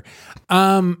sure.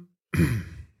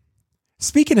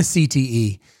 Speaking of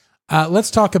CTE,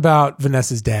 let's talk about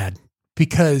Vanessa's dad,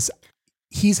 because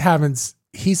he's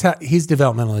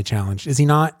developmentally challenged. Is he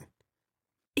not?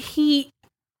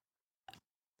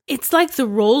 It's like the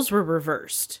roles were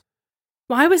reversed.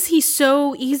 Why was he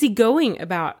so easygoing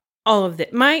about all of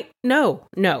that? No.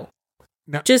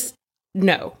 Just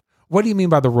no. What do you mean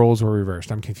by the roles were reversed?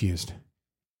 I'm confused.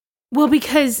 Well,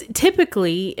 because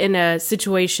typically in a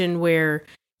situation where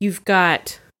you've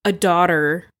got a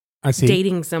daughter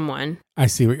dating someone, I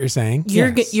see what you're saying.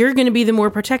 You're going to be the more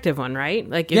protective one, right?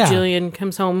 Like if Jillian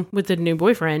comes home with a new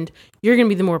boyfriend, you're going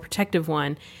to be the more protective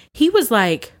one. He was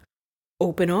like,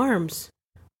 open arms.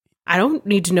 I don't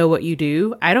need to know what you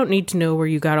do. I don't need to know where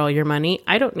you got all your money.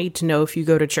 I don't need to know if you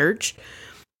go to church.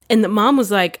 And the mom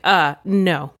was like,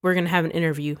 no, we're going to have an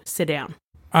interview. Sit down.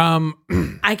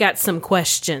 I got some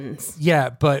questions. Yeah,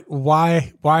 but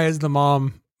why is the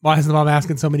mom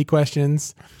asking so many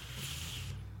questions?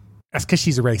 That's because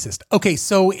she's a racist. Okay,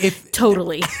 so if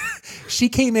totally she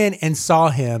came in and saw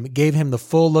him, gave him the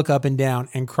full look up and down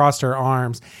and crossed her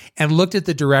arms and looked at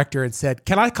the director and said,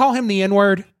 "Can I call him the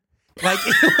N-word?" Like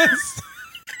it was,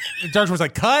 the director was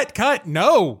like, cut.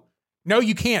 No,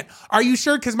 you can't. Are you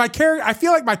sure? Because I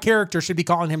feel like my character should be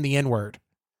calling him the N-word.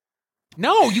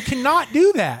 No, you cannot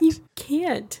do that. You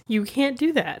can't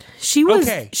do that. She was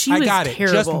terrible. I got it.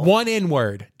 Just one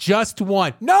N-word. Just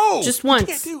one. No, just once. You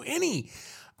can't do any.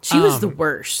 She was the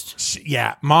worst.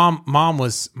 Mom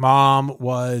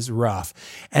was rough.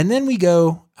 And then we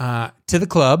go to the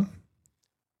club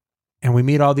and we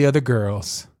meet all the other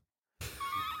girls.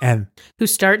 And who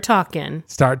start talking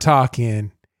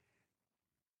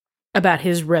about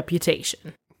his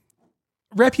reputation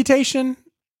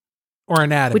or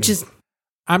anatomy, which is,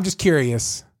 I'm just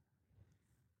curious.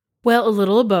 Well, a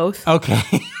little of both. Okay.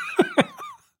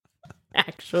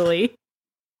 Actually,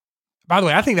 by the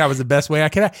way, I think that was the best way I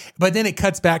could. But then it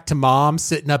cuts back to mom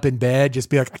sitting up in bed, just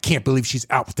be like, I can't believe she's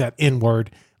out with that N-word.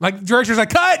 Like the director's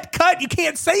like, cut. You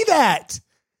can't say that.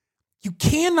 You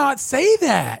cannot say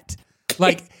that.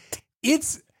 Like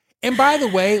and by the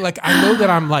way, like I know that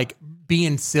I'm like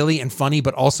being silly and funny,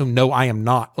 but also no, I am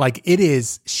not. Like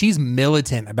she's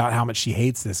militant about how much she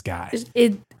hates this guy.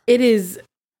 It is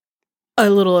a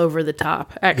little over the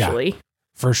top, actually. Yeah,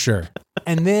 for sure.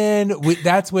 And then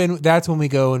that's when we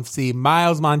go and see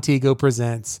Miles Montego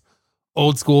presents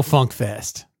Old School Funk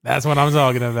Fest. That's what I'm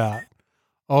talking about.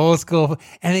 Old school.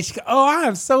 And then she goes, "Oh, I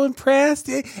am so impressed.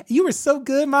 You were so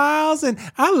good, Miles. And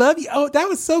I love you. Oh, that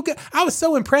was so good. I was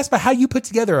so impressed by how you put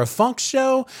together a funk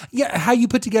show. Yeah, how you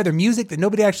put together music that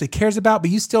nobody actually cares about,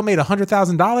 but you still made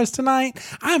 $100,000 tonight.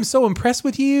 I am so impressed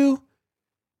with you.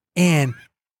 And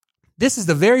this is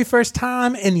the very first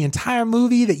time in the entire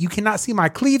movie that you cannot see my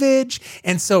cleavage.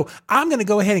 And so I'm going to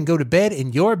go ahead and go to bed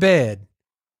in your bed."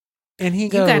 And he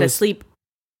goes, "You got to sleep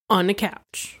On the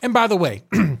couch. And by the way,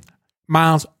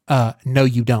 Miles, no,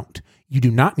 you don't. You do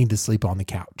not need to sleep on the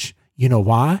couch. You know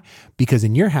why? Because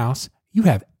in your house, you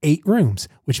have 8 rooms,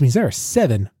 which means there are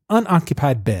 7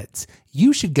 unoccupied beds.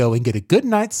 You should go and get a good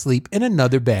night's sleep in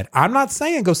another bed. I'm not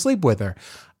saying go sleep with her.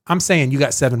 I'm saying you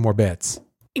got 7 more beds.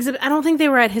 Except I don't think they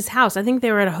were at his house. I think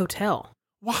they were at a hotel.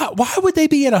 Why would they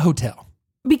be at a hotel?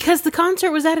 Because the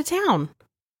concert was out of town.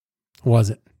 Was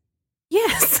it?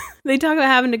 Yes. They talk about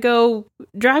having to go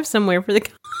drive somewhere for the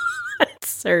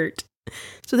concert.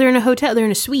 So they're in a hotel. They're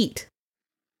in a suite.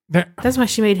 That's why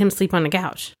she made him sleep on the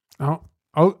couch. Oh,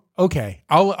 okay.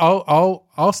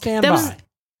 I'll stand by.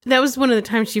 That was one of the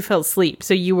times you fell asleep,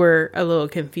 so you were a little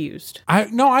confused. I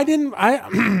didn't.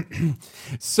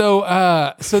 So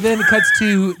then it cuts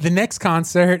to the next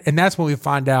concert, and that's when we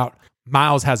find out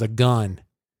Miles has a gun.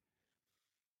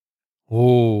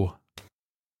 Oh,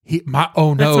 That's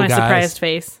no, my guys! surprised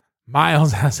face.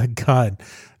 Miles has a gun.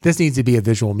 This needs to be a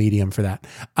visual medium for that.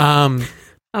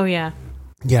 Oh yeah.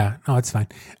 Yeah. No, it's fine.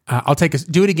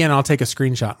 Do it again. I'll take a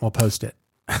screenshot and we'll post it.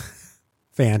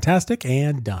 Fantastic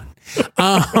and done.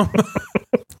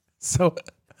 So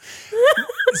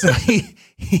he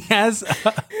has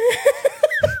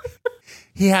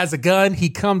a gun. He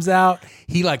comes out.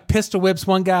 He like pistol whips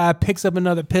one guy, picks up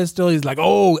another pistol. He's like,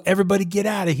 "Oh, everybody get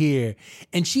out of here!"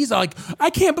 And she's like, "I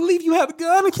can't believe you have a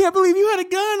gun. I can't believe you had a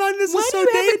gun. This is so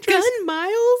dangerous." Why do you have a gun,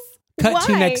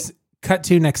 Miles? Cut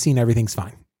to next scene. Everything's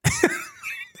fine.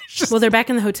 Well, they're back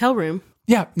in the hotel room.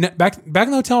 Yeah, back in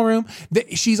the hotel room.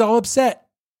 She's all upset,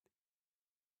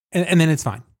 and then it's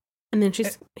fine. And then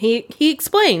he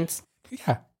explains.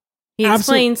 Yeah, he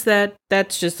explains that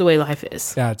that's just the way life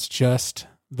is. That's just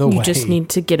the way. You just need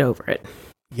to get over it.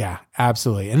 Yeah,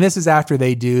 absolutely. And this is after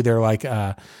they're like,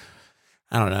 I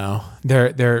don't know.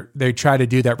 They try to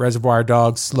do that Reservoir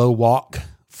Dogs slow walk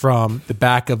from the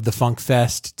back of the Funk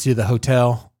Fest to the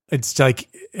hotel. It's like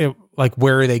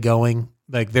where are they going?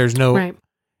 Like there's no. Right.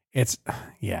 It's,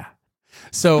 yeah.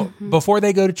 So before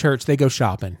they go to church, they go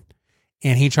shopping.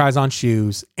 And he tries on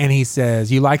shoes. And he says,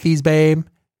 "You like these, babe?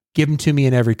 Give them to me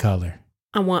in every color."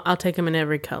 I'll take them in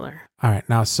every color. All right.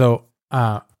 Now, so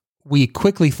we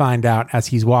quickly find out as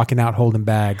he's walking out holding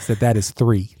bags that is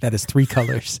 3. That is 3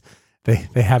 colors. They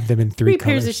have them in 3 colors.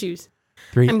 3 pairs of shoes.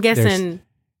 3. I'm guessing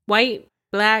white,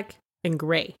 black, and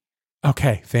gray.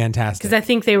 Okay. Fantastic. Because I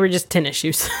think they were just tennis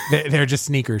shoes. They're just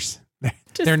sneakers.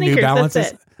 They're sneakers, New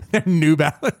Balances. that's it. They're New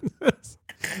Balances.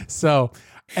 So,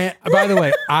 by the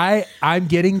way, I'm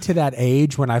getting to that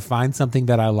age when I find something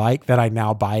that I like that I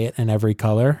now buy it in every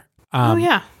color. Oh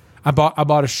yeah. I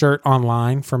bought a shirt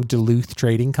online from Duluth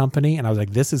Trading Company, and I was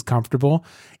like, "This is comfortable.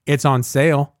 It's on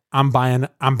sale. I'm buying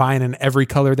in every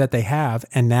color that they have,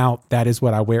 and now that is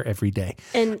what I wear every day."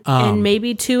 And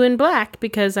maybe 2 in black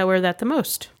because I wear that the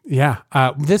most. Yeah.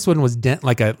 This one was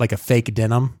like a fake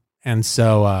denim, and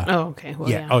so. Oh okay. Well,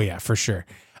 yeah. Oh yeah, for sure.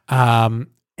 And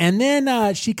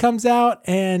then she comes out,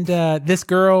 and this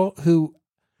girl who,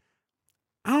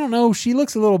 I don't know, she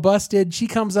looks a little busted. She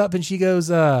comes up and she goes,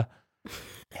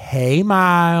 "Hey,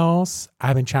 Miles,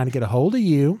 I've been trying to get a hold of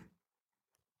you."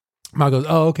 Miles goes,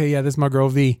 "Oh, okay, yeah, this is my girl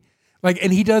V."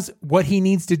 And he does what he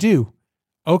needs to do.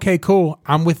 Okay, cool.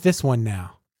 I'm with this one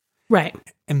now. Right.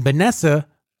 And Vanessa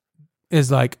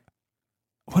is like,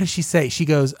 what does she say? She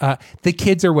goes, "The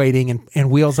kids are waiting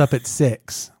and wheels up at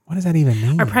 6. What does that even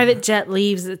mean? Our private jet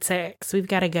leaves at 6. We've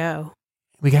got to go.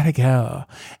 We got to go.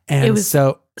 And it was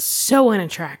so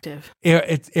unattractive.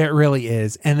 It really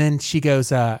is. And then she goes,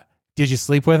 "Did you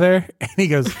sleep with her?" And he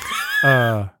goes,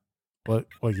 well,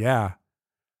 yeah.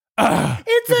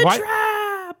 It's a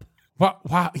trap. What?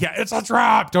 Wow. Yeah, it's a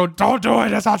trap. Don't do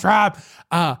it. It's a trap.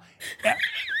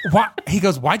 What? He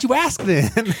goes, "Why'd you ask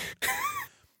then?"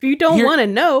 If you don't want to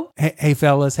know. Hey,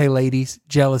 fellas. Hey, ladies.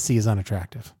 Jealousy is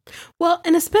unattractive. Well,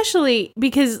 and especially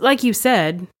because, like you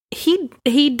said, he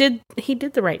did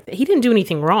the right thing. He didn't do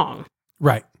anything wrong.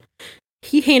 Right.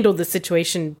 He handled the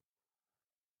situation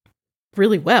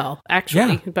really well,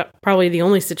 actually. Yeah. But probably the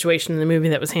only situation in the movie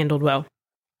that was handled well.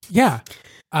 Yeah.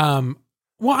 Well,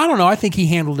 I don't know. I think he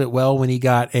handled it well when he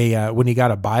got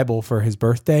a Bible for his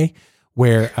birthday,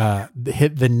 where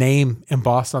the name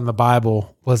embossed on the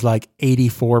Bible was like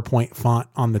 84-point font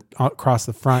across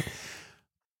the front.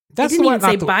 That's didn't even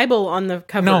say Bible on the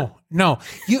cover. No.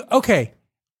 Okay?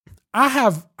 I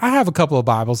have a couple of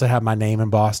Bibles that have my name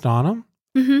embossed on them.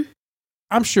 Mm-hmm.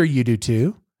 I'm sure you do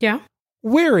too. Yeah.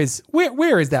 Where is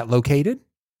that located?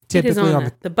 Typically it is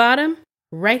on the bottom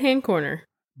right-hand corner.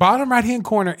 Bottom right-hand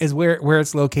corner is where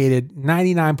it's located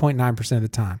 99.9% of the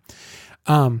time.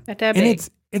 Not that big. And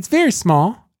it's very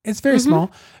small. It's very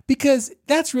small, because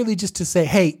that's really just to say,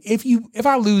 hey, if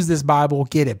I lose this Bible,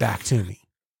 get it back to me.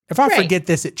 If I forget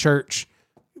this at church,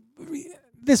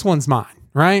 this one's mine,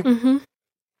 right? Mm-hmm.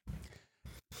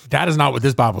 That is not what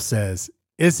this Bible says.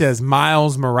 It says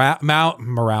Miles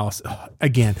Morales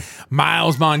again.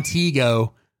 Miles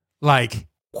Montego, like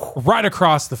right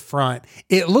across the front.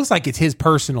 It looks like it's his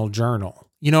personal journal.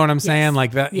 You know what I'm saying?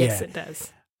 Like that. Yes, it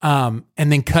does. And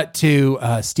then cut to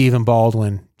Stephen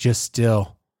Baldwin,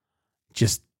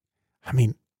 I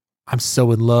mean, I'm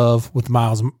so in love with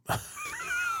Miles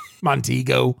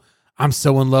Montego. I'm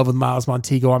so in love with Miles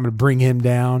Montego. I'm going to bring him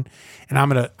down, and I'm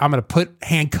going to put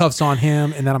handcuffs on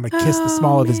him, and then I'm going to kiss the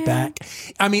small of his back.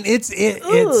 I mean, it's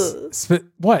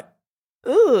what?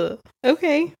 Ooh,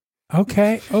 okay.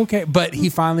 Okay. But he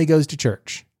finally goes to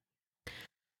church.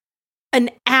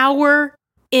 An hour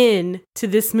in to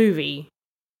this movie,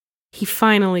 he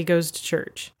finally goes to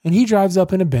church. And he drives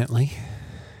up in a Bentley.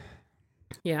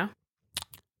 Yeah.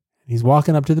 He's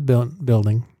walking up to the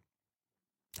building.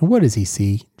 And what does he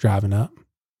see driving up?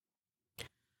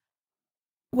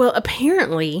 Well,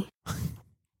 apparently,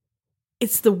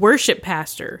 it's the worship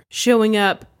pastor showing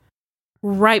up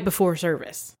right before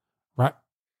service. Right.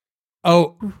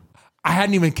 Oh, I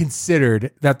hadn't even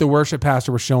considered that the worship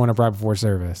pastor was showing up right before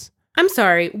service. I'm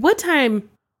sorry. What time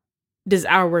does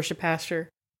our worship pastor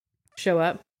show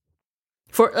up?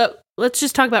 Let's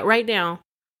just talk about right now.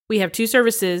 We have 2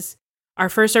 services. Our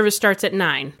first service starts at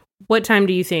 9. What time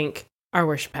do you think our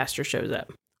worship pastor shows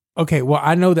up? Okay, well,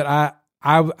 I know that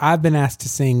I've been asked to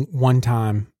sing one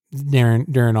time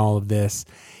during all of this,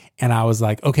 and I was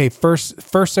like, okay, first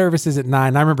service is at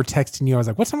 9. I remember texting you. I was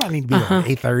like, what time do I need to be there?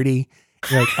 8:30.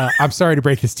 You're like, I'm sorry to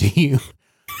break this to you.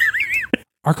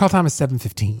 Our call time is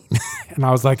 7:15, and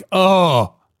I was like,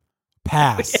 oh,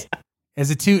 pass. Yeah.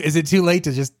 Is it too late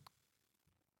to just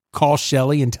call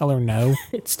Shelly and tell her no?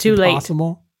 It's too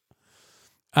impossible.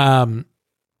 Late.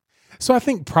 So I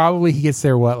think probably he gets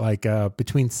there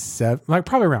between 7, like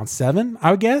probably around 7,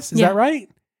 I would guess. Is that right?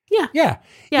 Yeah,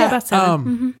 about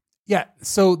 7. Yeah.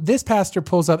 So this pastor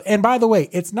pulls up, and by the way,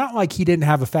 it's not like he didn't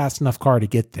have a fast enough car to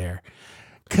get there,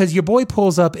 because your boy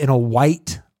pulls up in a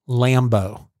white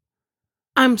Lambo.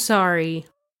 I'm sorry.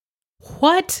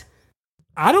 What?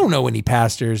 I don't know any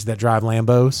pastors that drive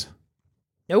Lambos.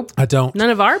 Nope. I don't.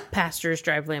 None of our pastors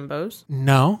drive Lambos.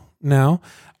 No.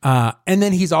 And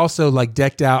then he's also like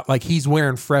decked out, like he's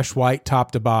wearing fresh white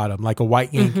top to bottom, like a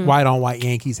white on white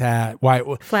Yankees hat, white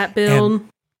flat bill.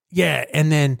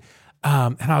 And then,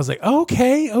 and I was like,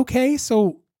 okay.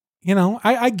 So,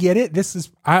 I get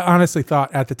it. I honestly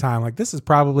thought at the time, like, this is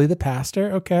probably the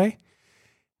pastor. Okay.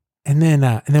 And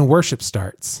then worship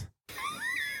starts.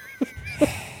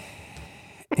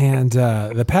 And,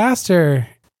 the pastor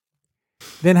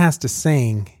then has to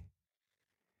sing.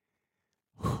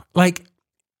 Like,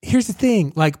 here's the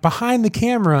thing, like behind the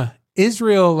camera,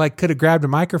 Israel like could have grabbed a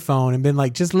microphone and been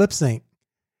like, just lip sync.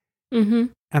 Mm-hmm.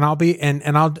 And I'll be,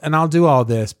 and I'll do all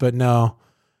this, but no.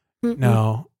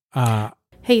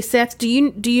 Hey, Seth, do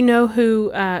you know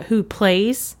who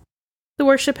plays the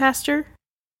worship pastor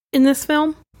in this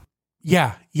film?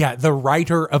 Yeah. The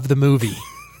writer of the movie,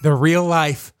 the real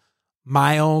life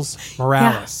Miles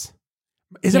Morales.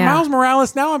 Yeah. Is it Miles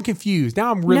Morales? Now I'm confused.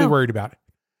 Now I'm really worried about it.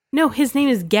 No, his name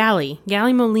is Gali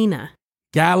Molina.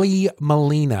 Gali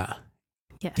Molina.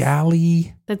 Yes.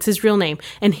 Gali. That's his real name.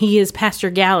 And he is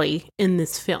Pastor Gali in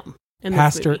this film.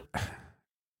 Pastor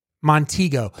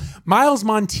Montego. Miles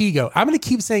Montego. I'm going to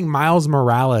keep saying Miles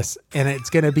Morales, and it's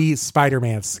going to be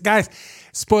Spider-Man. Guys,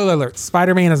 spoiler alert.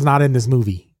 Spider-Man is not in this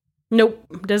movie.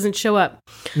 Nope. Doesn't show up.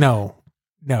 No.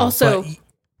 Also,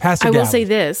 Pastor I will Gali. say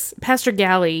this. Pastor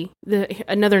Gali,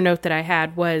 another note that I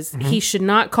had was he should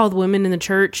not call the women in the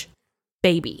church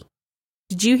baby.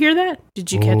 Did you hear that?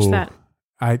 Did you catch that?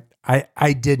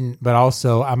 I didn't, but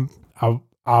also I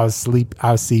was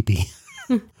sleepy.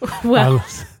 Well,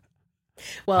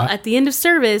 at the end of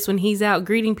service, when he's out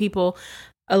greeting people,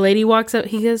 a lady walks up.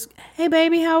 He goes, "Hey,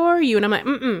 baby, how are you?" And I'm like,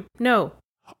 no.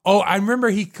 Oh, I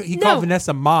remember he called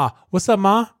Vanessa Ma. What's up,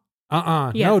 Ma?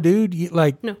 Yeah. No, dude.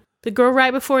 No. The girl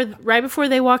right before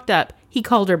they walked up, he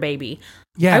called her baby.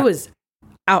 Yeah. I was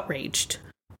outraged.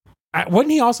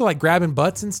 Wasn't he also like grabbing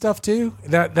butts and stuff too?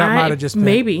 That might have just been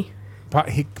maybe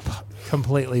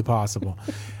completely possible.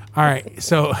 All right,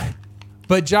 so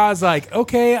but Ja's like,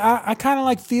 okay, I kind of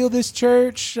like feel this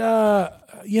church.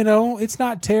 It's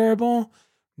not terrible.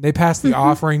 They pass the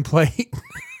offering plate,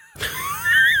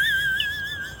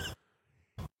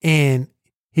 and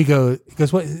he goes,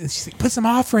 what? She's like, put some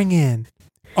offering in.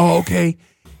 Oh, okay.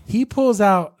 He pulls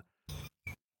out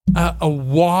a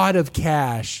wad of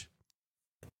cash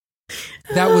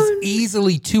that was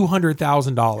easily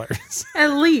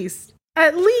 $200,000.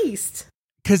 At least.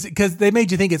 Because they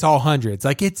made you think it's all hundreds.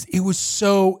 Like it was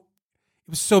so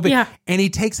big. Yeah. And he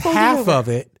takes half of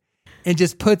it and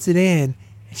just puts it in.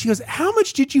 And she goes, "How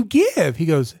much did you give?" He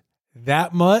goes,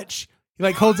 "That much." He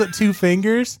like holds up 2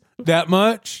 fingers. That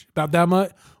much? About that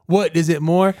much? What, is it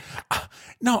more?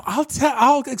 No,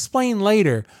 I'll explain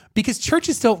later, because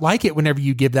churches don't like it whenever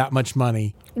you give that much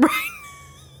money. Right.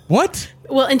 What?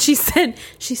 Well, and she said,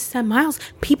 Miles,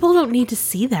 people don't need to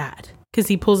see that, because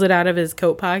he pulls it out of his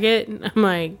coat pocket. And I'm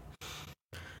like,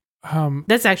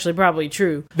 that's actually probably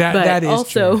true. That is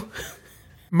also true.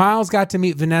 Miles got to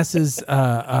meet Vanessa's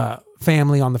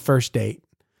family on the first date.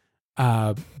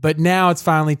 But now it's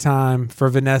finally time for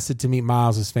Vanessa to meet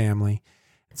Miles's family.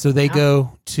 So they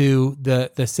go to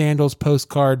the Sandals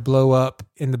postcard blow up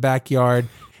in the backyard.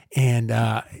 And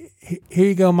here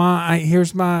you go, Ma. I'm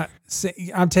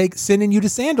sending you to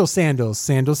Sandals. Got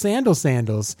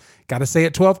to say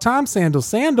it 12 times,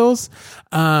 Sandals.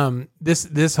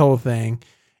 This whole thing.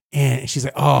 And she's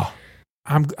like, "Oh,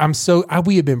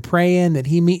 we have been praying that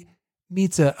he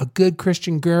meets a good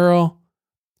Christian girl."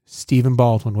 Stephen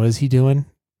Baldwin, what is he doing?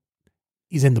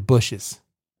 He's in the bushes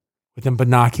with them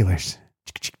binoculars,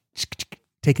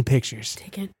 taking pictures.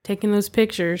 Taking those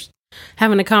pictures,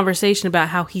 having a conversation about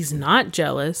how he's not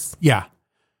jealous. Yeah.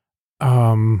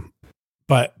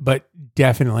 But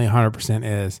definitely 100%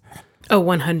 is. Oh,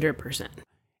 100%.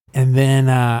 And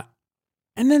then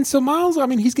so Miles, I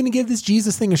mean, he's going to give this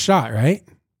Jesus thing a shot, right?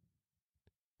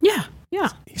 Yeah.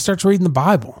 He starts reading the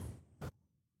Bible.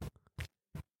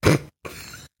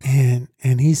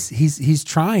 And he's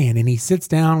trying, and he sits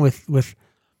down with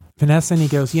Vanessa, and he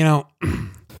goes, I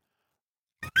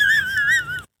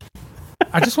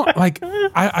just want,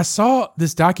 I saw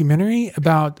this documentary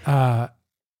about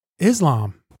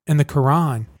Islam and the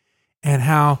Quran, and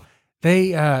how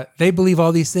they believe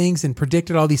all these things and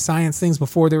predicted all these science things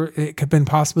before it could have been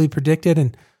possibly predicted.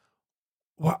 And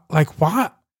why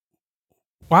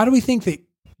do we think that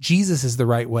Jesus is the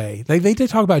right way? They did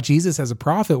talk about Jesus as a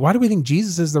prophet. Why do we think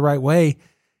Jesus is the right way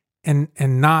and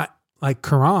not like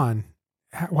Quran?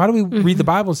 Why do we read the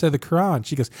Bible instead of the Quran?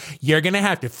 She goes, "You're going to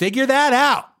have to figure that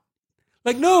out."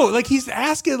 Like, no, like he's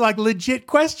asking like legit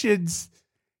questions.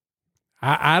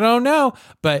 I don't know,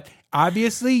 but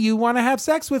obviously you want to have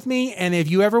sex with me. And if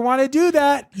you ever want to do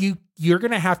that, you're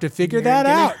going to have to figure that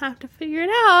out. Have to figure it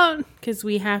out, because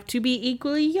we have to be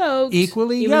equally yoked.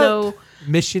 Even though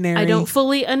missionary. I don't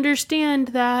fully understand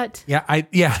that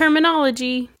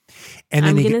terminology. And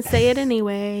then I'm going to say it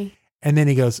anyway. And then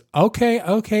he goes,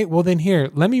 okay. Well, then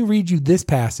here, let me read you this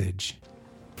passage.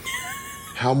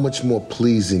 How much more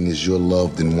pleasing is your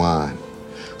love than wine?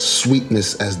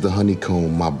 Sweetness as the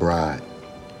honeycomb, my bride.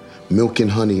 Milk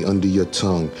and honey under your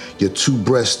tongue. Your 2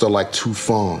 breasts are like 2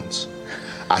 fawns.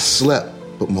 I slept,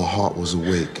 but my heart was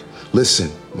awake.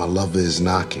 Listen, my lover is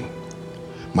knocking.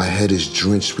 My head is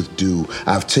drenched with dew.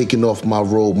 I've taken off my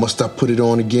robe. Must I put it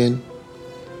on again?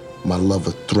 My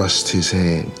lover thrust his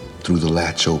hand through the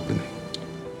latch opening.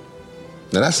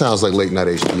 Now that sounds like late night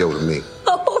HBO to me.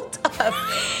 Hold up.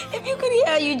 If you could hear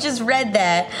how you just read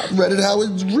that. I read it how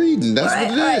it's reading. That's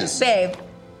what it is. Babe.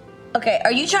 Okay,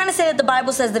 are you trying to say that the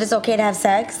Bible says that it's okay to have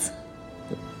sex?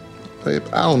 Babe,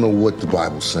 I don't know what the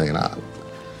Bible's saying. I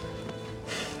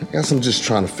guess I'm just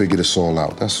trying to figure this all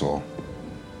out. That's all.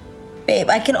 Babe,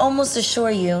 I can almost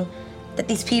assure you that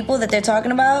these people that they're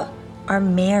talking about are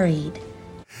married.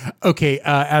 Okay,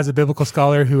 as a biblical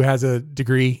scholar who has a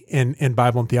degree in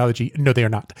Bible and theology, no, they are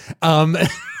not.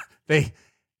 They're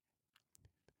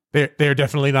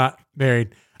definitely not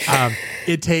married.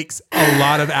 It takes a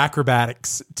lot of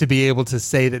acrobatics to be able to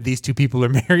say that these 2 people are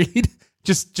married.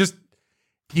 just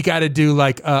you got to do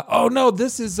like, oh no,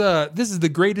 this is the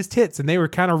greatest hits, and they were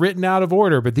kind of written out of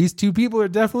order, but these 2 people are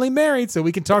definitely married, so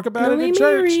we can talk about it in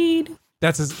church.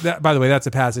 By the way, that's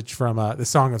a passage from the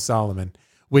Song of Solomon,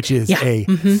 which is a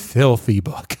filthy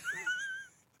book.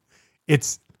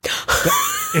 It's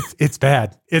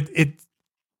bad.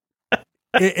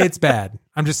 It's bad.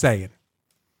 I'm just saying.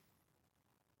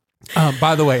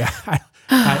 By the way,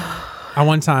 I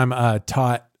one time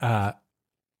taught a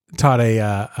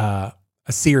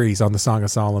series on the Song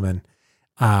of Solomon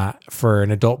for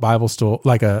an adult Bible school,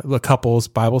 like a couples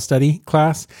Bible study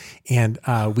class, and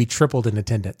we tripled in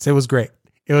attendance. It was great.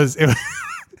 It was.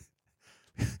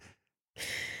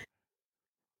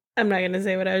 I'm not going to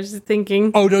say what I was just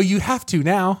thinking. Oh no, you have to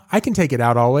now. I can take it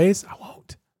out always. I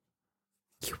won't.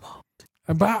 You won't.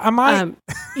 But I might.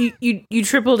 You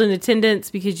tripled in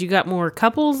attendance because you got more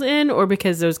couples in, or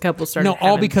because those couples started No,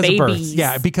 all having because babies? of births.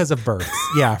 Yeah, because of births.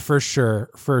 Yeah, for sure.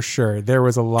 For sure. There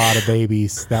was a lot of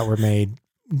babies that were made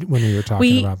when we were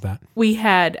talking about that. We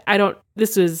had,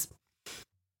 this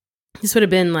would have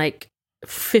been like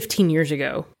 15 years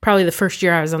ago, probably the first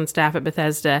year I was on staff at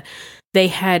Bethesda. They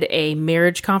had a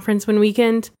marriage conference one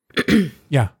weekend.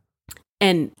 Yeah.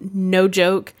 And no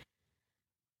joke,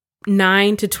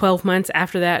 9 to 12 months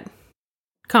after that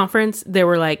conference, there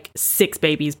were like 6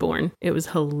 babies born. It was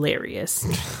hilarious.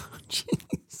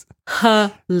 Jeez.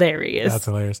 Hilarious. That's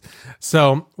hilarious.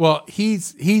 So, well,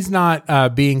 he's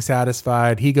not being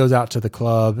satisfied. He goes out to the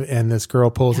club, and this girl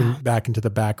pulls him back into the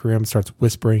back room, starts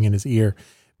whispering in his ear,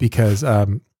 because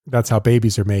that's how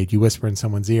babies are made. You whisper in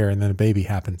someone's ear, and then a baby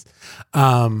happens.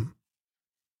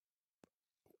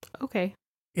 Okay.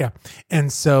 Yeah.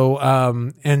 And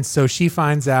so she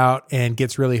finds out and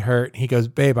gets really hurt. He goes,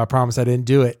 "Babe, I promise I didn't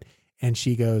do it." And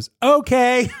she goes,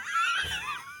 "Okay."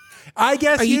 I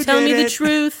guess Are you telling me the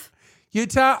truth? You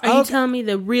telling me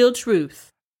the real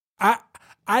truth? I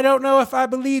don't know if I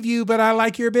believe you, but I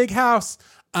like your big house.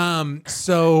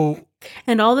 So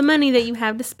and all the money that you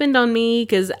have to spend on me,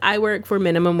 because I work for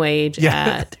minimum wage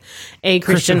at a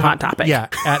Christian Hot Topic. Yeah,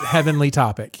 at Heavenly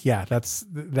Topic. Yeah, that's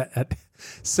that.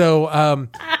 So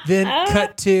then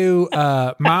cut to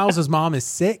Miles's mom is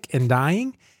sick and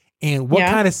dying. And what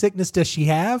kind of sickness does she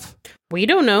have? We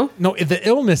don't know. No, the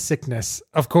illness sickness,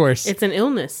 of course. It's an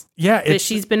illness. Yeah. That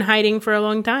she's been hiding for a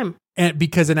long time. And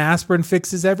because an aspirin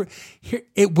fixes it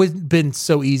would have been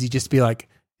so easy just to be like,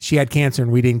 she had cancer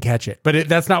and we didn't catch it. But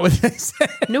that's not what they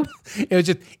said. Nope. It was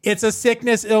just, it's a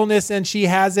sickness, illness, and she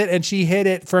has it, and she hid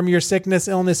it from your sickness,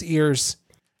 illness ears.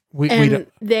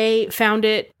 They found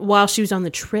it while she was on the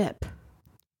trip.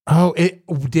 Oh,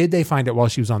 did they find it while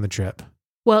she was on the trip?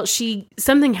 Well,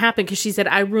 something happened because she said,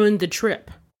 "I ruined the trip."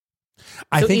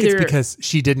 I think it's because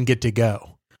she didn't get to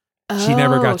go. She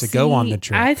never got to go on the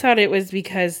trip. I thought it was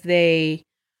because they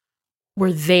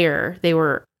were there. They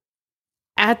were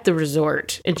at the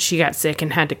resort and she got sick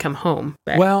and had to come home.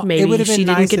 But well, maybe it would have been she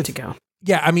nice didn't get to go.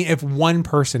 Yeah, I mean, if one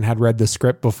person had read the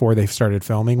script before they started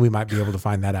filming, we might be able to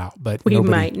find that out. But we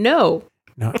might know.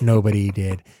 No, nobody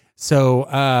did. So,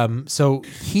 so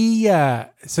she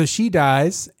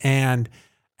dies, and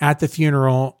at the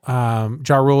funeral,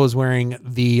 Ja Rule is wearing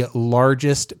the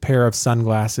largest pair of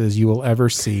sunglasses you will ever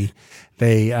see.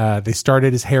 They start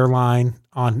at his hairline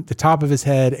on the top of his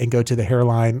head and go to the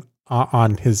hairline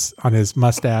on his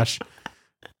mustache.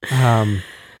 Oh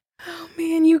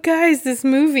man, you guys, this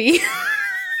movie.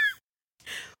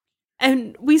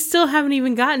 And we still haven't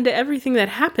even gotten to everything that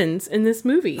happens in this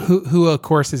movie. Who of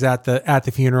course is at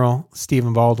the funeral?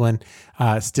 Stephen Baldwin,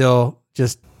 still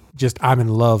just I'm in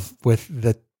love with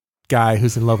the guy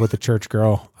who's in love with the church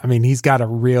girl. I mean, he's got a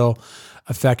real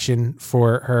affection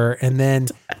for her. And then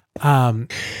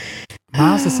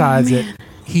Miles decides that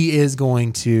he is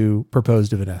going to propose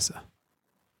to Vanessa.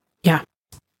 Yeah.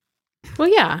 Well,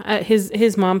 yeah,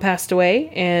 his mom passed away,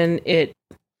 and it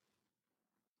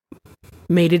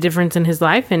made a difference in his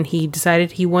life, and he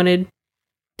decided he wanted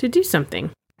to do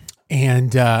something.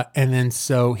 And then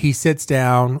so he sits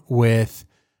down with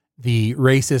the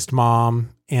racist mom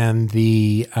and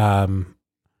the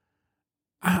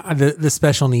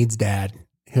special needs dad,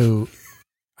 who,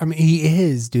 I mean, he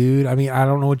is, dude. I mean, I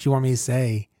don't know what you want me to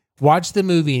say. Watch the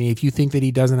movie, and if you think that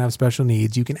he doesn't have special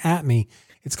needs, you can at me.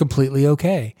 It's completely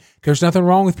okay. There's nothing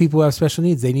wrong with people who have special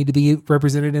needs. They need to be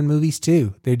represented in movies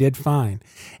too. They did fine.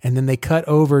 And then they cut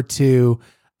over to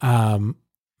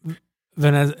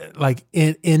Vanessa, like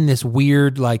in this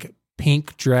weird like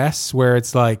pink dress where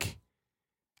it's like,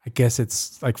 I guess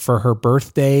it's like for her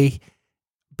birthday,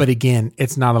 but again,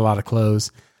 it's not a lot of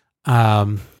clothes.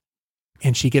 And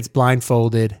she gets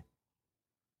blindfolded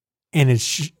and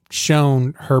is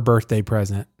shown her birthday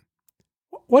present.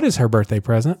 What is her birthday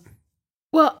present?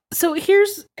 Well, so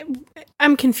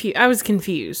I'm confused. I was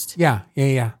confused. Yeah.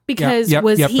 Because yep,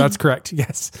 he... that's correct.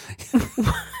 Yes.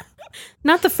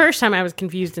 Not the first time I was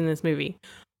confused in this movie.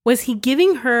 Was he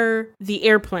giving her the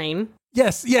airplane?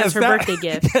 Yes. As her birthday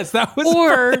gift. Yes, that was.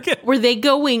 Or were they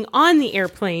going on the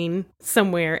airplane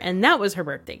somewhere and that was her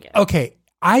birthday gift? Okay.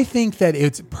 I think that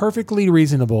it's perfectly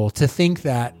reasonable to think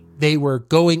that they were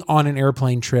going on an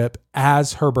airplane trip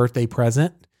as her birthday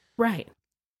present. Right.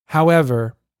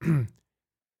 However,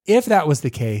 if that was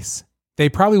the case, they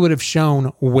probably would have shown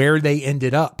where they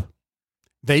ended up.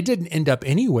 They didn't end up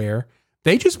anywhere.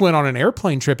 They just went on an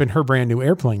airplane trip in her brand new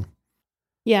airplane.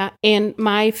 Yeah, and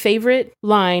my favorite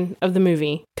line of the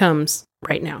movie comes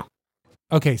right now.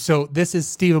 Okay, so this is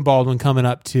Stephen Baldwin coming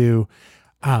up to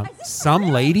Some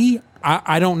lady?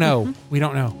 I don't know. Mm-hmm. We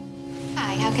don't know.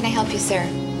 Hi, how can I help you, sir?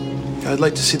 I'd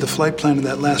like to see the flight plan of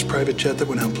that last private jet that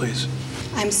went out, please.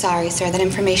 I'm sorry, sir. That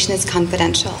information is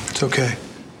confidential. It's okay.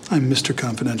 I'm Mr.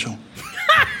 Confidential.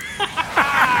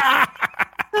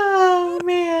 Oh,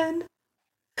 man.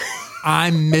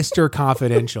 I'm Mr.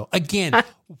 Confidential. Again,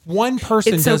 one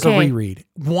person It's does okay. a reread.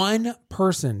 One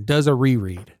person does a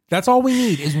reread. That's all we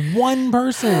need is one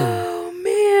person. Oh,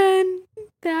 man.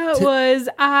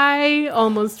 I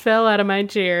almost fell out of my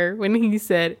chair when he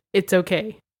said, it's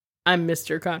okay. I'm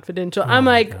Mr. Confidential. I'm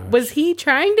like, was he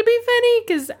trying to be funny?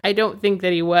 Because I don't think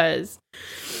that he was.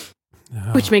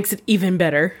 Oh. Which makes it even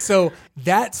better. So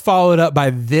that's followed up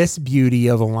by this beauty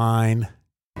of a line.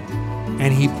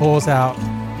 And he pulls out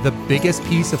the biggest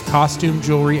piece of costume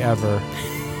jewelry ever.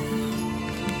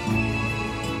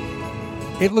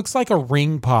 It looks like a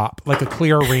ring pop, like a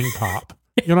clear ring pop.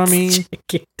 You know what I mean?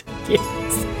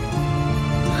 Yes.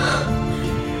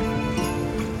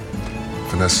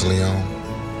 Vanessa Leon,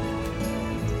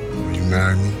 will you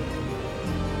marry me?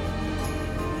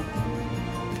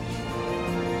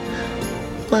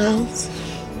 Miles.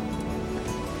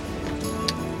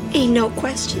 Ain't no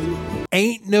question.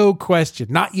 Ain't no question.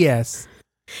 Not yes.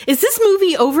 Is this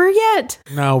movie over yet?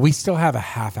 No, we still have a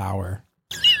half hour.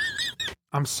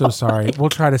 I'm so sorry. We'll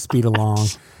try to speed along.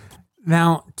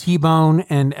 Now, T-Bone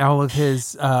and all of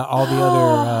his,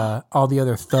 all the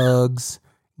other thugs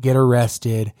get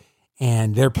arrested,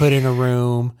 and they're put in a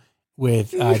room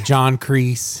with John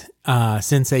Kreese,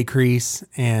 Sensei Kreese,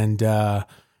 and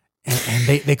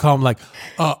they call him like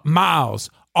Miles.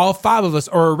 All 5 of us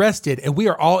are arrested, and we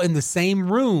are all in the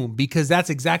same room because that's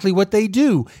exactly what they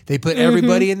do. They put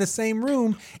everybody in the same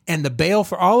room, and the bail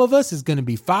for all of us is going to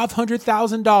be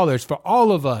 $500,000 for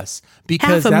all of us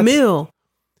because Half a mil.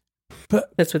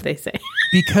 But that's what they say.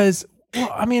 Because, well,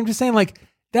 I mean, I'm just saying, like,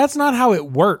 that's not how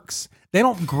it works. They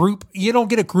don't group. You don't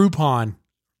get a Groupon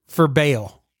for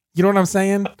bail. You know what I'm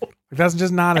saying? That's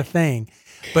just not a thing.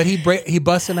 But he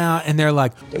busts him out, and they're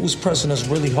like, "It was pressing us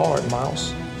really hard,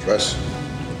 Miles." Press?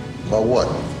 About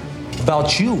what?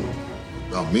 About you.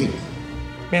 About me?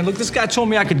 Man, look, this guy told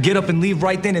me I could get up and leave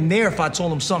right then and there if I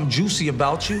told him something juicy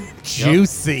about you.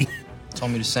 Juicy. Yep.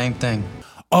 Told me the same thing.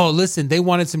 Oh, listen, they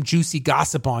wanted some juicy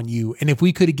gossip on you, and if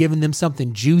we could have given them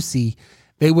something juicy,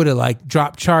 they would have like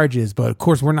dropped charges. But of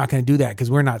course, we're not going to do that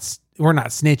because we're not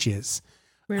snitches.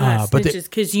 We're not snitches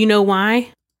because you know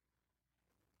why?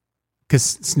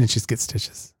 Because snitches get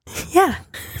stitches. Yeah,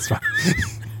 it's fine.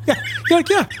 Yeah, you're like,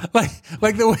 yeah,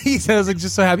 like the way he said, I was like,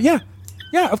 just so happy.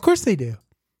 Yeah, of course they do.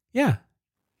 Yeah,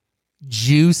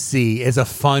 juicy is a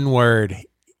fun word.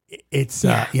 It's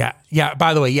yeah.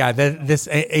 By the way, yeah, this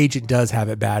agent does have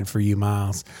it bad for you,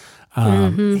 Miles.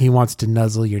 He wants to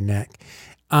nuzzle your neck,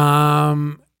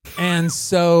 and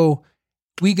so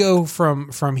we go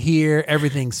from here.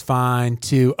 Everything's fine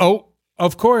to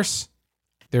of course,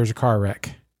 there's a car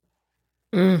wreck.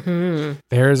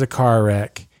 There's a car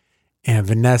wreck. And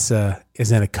Vanessa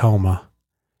is in a coma.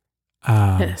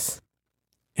 Yes.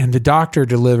 And the doctor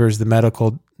delivers the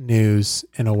medical news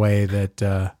in a way that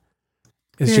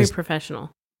is very just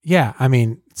professional. Yeah, I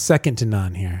mean, second to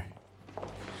none here.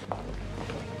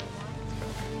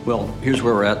 Well, here's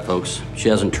where we're at, folks. She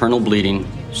has internal bleeding,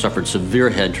 suffered severe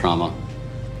head trauma.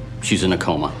 She's in a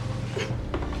coma.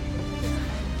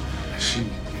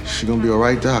 She gonna be all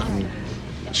right, Doc? I mean,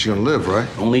 she gonna live, right?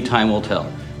 Only time will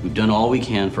tell. We've done all we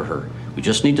can for her. We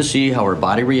just need to see how her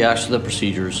body reacts to the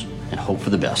procedures and hope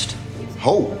for the best.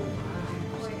 Hope?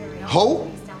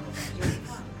 Hope?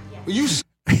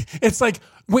 It's like,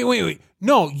 wait.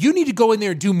 No, you need to go in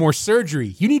there and do more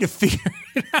surgery. You need to figure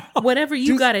it out. Whatever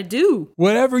you got to do.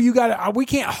 Whatever you got to. We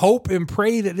can't hope and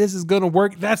pray that this is going to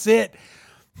work. That's it.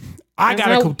 I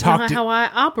got to go talk to. How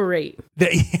I operate.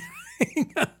 That's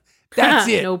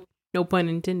it. No pun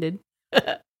intended.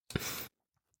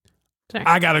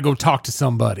 I got to go talk to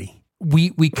somebody.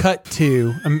 We cut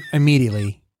to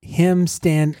immediately him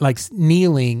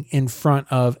kneeling in front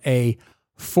of a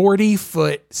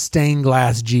 40-foot stained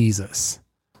glass Jesus.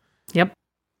 Yep.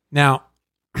 Now,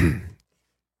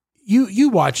 you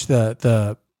watch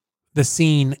the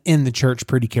scene in the church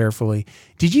pretty carefully.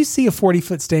 Did you see a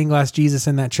 40-foot stained glass Jesus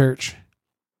in that church?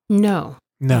 No.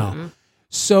 Mm-hmm.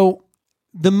 So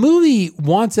the movie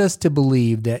wants us to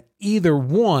believe that either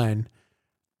one,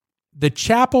 the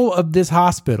chapel of this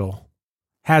hospital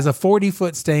has a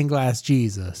 40-foot stained glass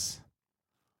Jesus,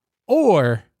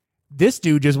 or this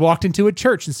dude just walked into a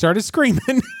church and started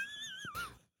screaming.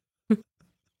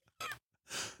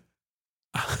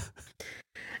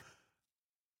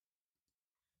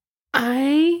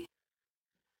 I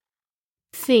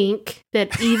think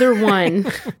that either one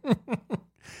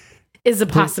is a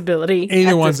possibility.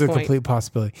 Either one's a complete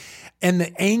possibility. And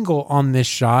the angle on this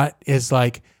shot is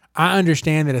like, I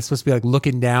understand that it's supposed to be like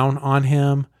looking down on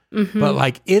him, but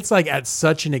like it's like at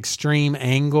such an extreme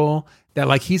angle that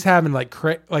like he's having like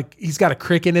he's got a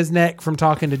crick in his neck from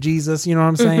talking to Jesus. You know what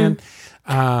I'm saying?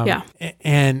 Yeah.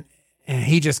 And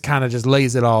he just kind of just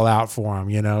lays it all out for him,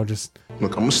 you know, just.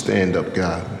 Look, I'm a stand-up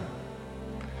guy.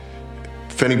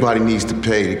 If anybody needs to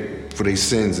pay for their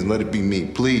sins, and let it be me.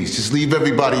 Please, just leave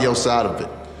everybody else out of it.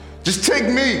 Just take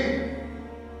me.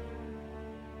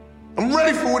 I'm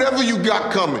ready for whatever you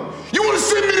got coming. You want to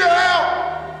send me to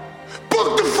hell?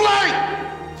 Book the flight!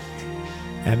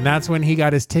 And that's when he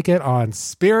got his ticket on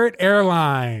Spirit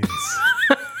Airlines.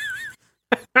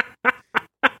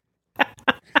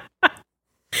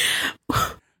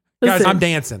 Guys, I'm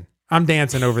dancing. I'm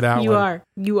dancing over that one.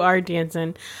 You are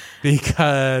dancing.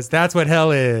 Because that's what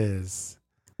hell is.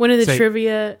 One of the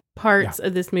trivia parts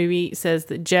of this movie says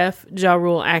that Jeff Ja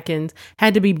Rule Atkins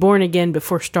had to be born again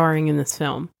before starring in this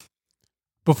film.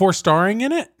 Before starring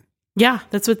in it? Yeah,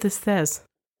 that's what this says.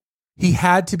 He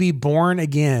had to be born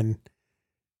again.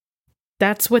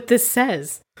 That's what this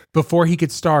says. Before he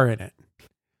could star in it.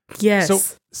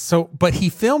 Yes. But he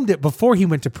filmed it before he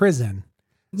went to prison.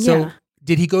 So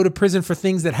did he go to prison for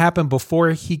things that happened before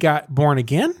he got born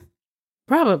again?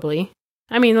 Probably.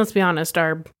 I mean, let's be honest,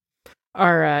 our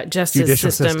justice judicial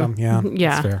system. Yeah.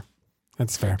 Yeah. That's fair.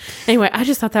 That's fair. Anyway, I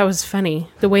just thought that was funny,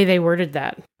 the way they worded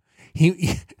that.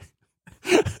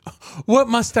 What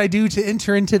must I do to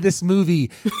enter into this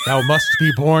movie? Thou must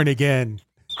be born again.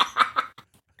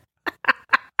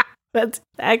 That's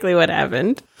exactly what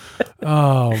happened.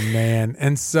 Oh, man.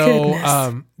 And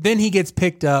so then he gets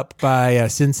picked up by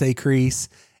Sensei Kreese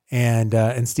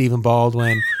and Stephen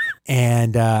Baldwin.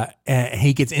 And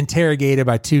he gets interrogated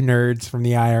by two nerds from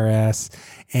the IRS.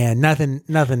 And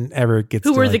nothing ever gets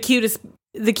Who were the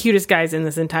cutest guys in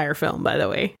this entire film, by the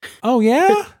way. Oh,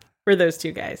 yeah? For those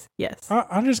two guys, yes.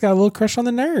 I just got a little crush on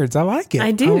the nerds. I like it.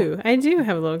 I do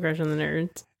have a little crush on the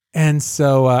nerds. And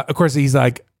so, of course, he's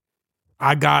like,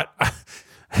 he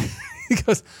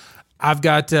goes, I've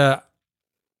got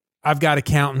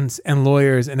accountants and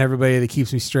lawyers and everybody that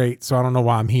keeps me straight, so I don't know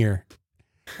why I'm here.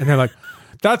 And they're like,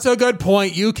 that's a good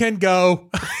point. You can go.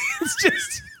 It's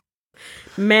just,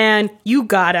 man, you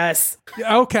got us.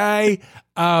 Okay.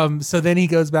 So then he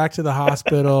goes back to the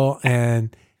hospital and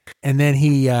then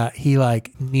he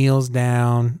like kneels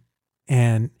down,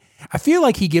 and I feel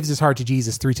like he gives his heart to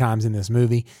Jesus 3 times in this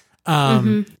movie.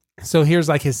 So here's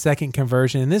like his second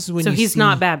conversion, and this is when he's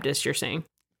not Baptist, you're saying?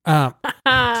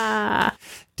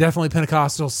 Definitely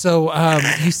Pentecostal. So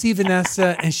you see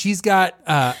Vanessa, and she's got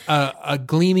a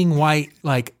gleaming white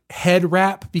like head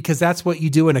wrap, because that's what you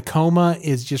do in a coma,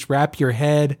 is just wrap your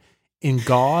head in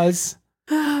gauze.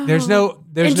 There's no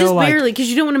barely, because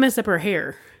you don't want to mess up her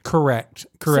hair. Correct.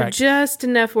 So just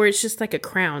enough where it's just like a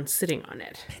crown sitting on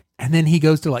it. And then he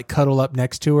goes to like cuddle up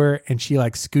next to her, and she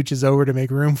like scooches over to make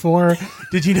room for her.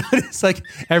 Did you notice like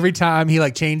every time he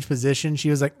like changed position, she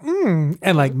was like,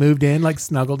 and like moved in, like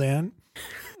snuggled in.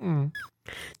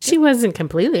 She wasn't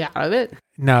completely out of it.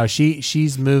 No,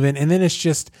 she's moving. And then it's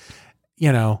just,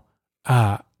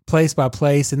 place by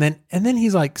place. And then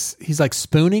he's like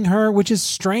spooning her, which is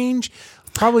strange.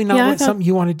 Probably not something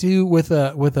you want to do with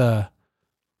a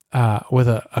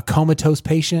comatose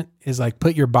patient, is like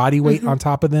put your body weight on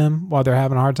top of them while they're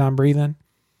having a hard time breathing.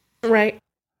 Right.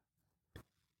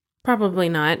 Probably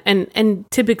not. And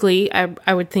typically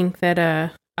I would think that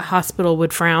a hospital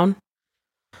would frown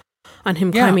on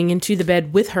him climbing into the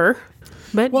bed with her,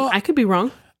 but I could be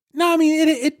wrong. No, I mean,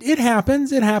 it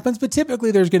happens. It happens. But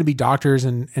typically there's going to be doctors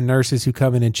and nurses who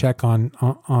come in and check on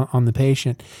the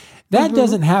patient. That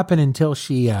doesn't happen until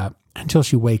she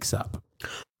wakes up.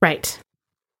 Right.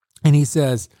 And he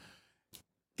says,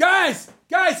 guys,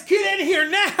 get in here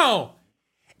now.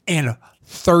 And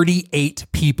 38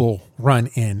 people run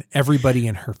in. Everybody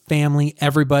in her family,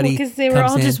 everybody. Because they were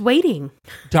all just waiting.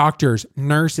 Doctors,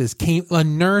 nurses came. A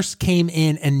nurse came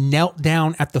in and knelt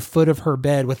down at the foot of her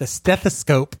bed with a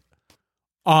stethoscope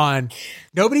on.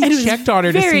 Nobody checked on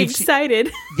her to see. Very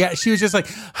excited. She was just like,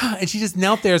 and she just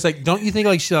knelt there. It's like, don't you think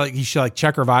like you should like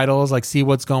check her vitals, like see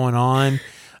what's going on?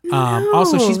 No,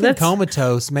 also, she's been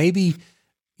comatose. Maybe,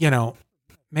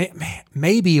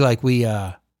 maybe like we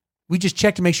just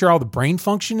check to make sure all the brain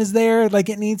function is there like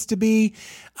it needs to be.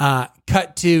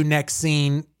 Cut to next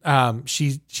scene.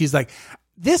 She's like,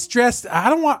 this dress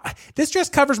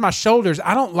covers my shoulders.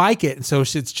 I don't like it. And so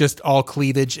it's just all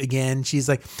cleavage again. She's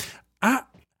like,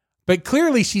 but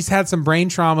clearly she's had some brain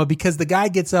trauma, because the guy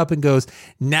gets up and goes,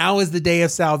 now is the day of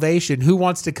salvation. Who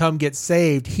wants to come get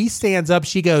saved? He stands up.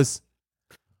 She goes,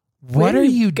 What are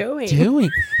you going?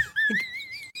 doing?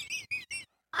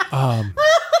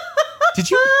 Did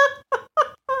you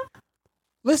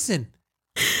listen?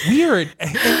 We are, and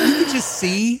you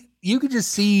could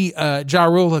just see Ja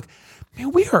Rule look.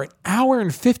 Man, we are an hour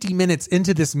and 50 minutes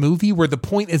into this movie where the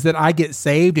point is that I get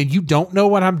saved and you don't know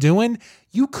what I'm doing.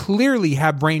 You clearly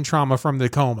have brain trauma from the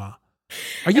coma.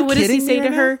 Are you and what kidding does he say me to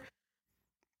right her? now?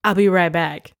 I'll be right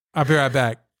back. I'll be right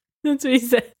back. That's what he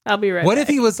said. I'll be right back. What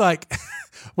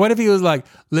if he was like,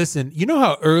 listen, you know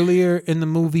how earlier in the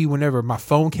movie, whenever my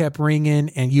phone kept ringing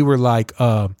and you were like,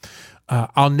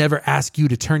 I'll never ask you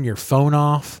to turn your phone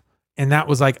off. And that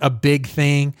was like a big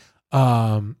thing.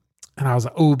 And I was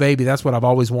like, oh, baby, that's what I've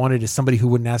always wanted, is somebody who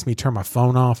wouldn't ask me to turn my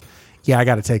phone off. Yeah, I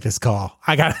got to take this call.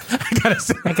 I got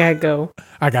to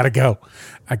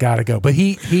go. But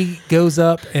he goes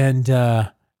up and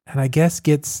I guess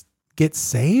gets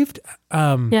saved.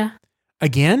 Yeah.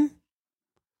 Again.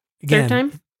 Third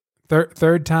time?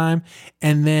 Third time.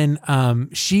 And then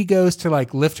she goes to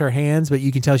like lift her hands, but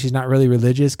you can tell she's not really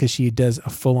religious because she does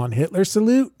a full on Hitler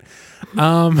salute.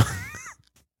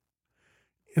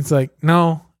 It's like,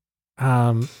 no.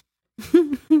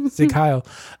 Say Kyle,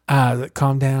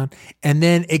 calm down. And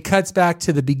then it cuts back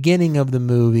to the beginning of the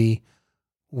movie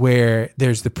where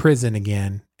there's the prison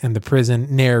again and the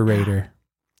prison narrator.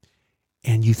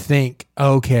 And you think,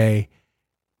 okay,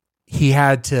 he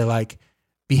had to like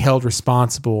be held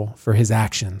responsible for his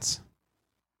actions.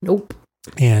 Nope.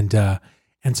 And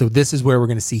so this is where we're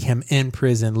going to see him in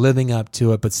prison, living up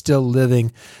to it, but still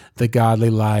living the godly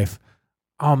life.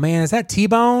 Oh man, is that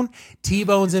T-Bone?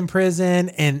 T-Bone's in prison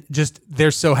and just,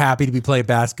 they're so happy to be playing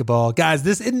basketball. Guys,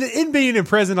 this in being in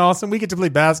prison awesome. We get to play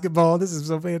basketball. This is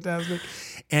so fantastic.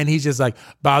 And he's just like,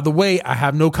 by the way, I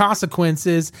have no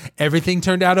consequences. Everything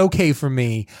turned out okay for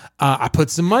me. I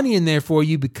put some money in there for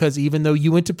you because even though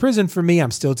you went to prison for me, I'm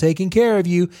still taking care of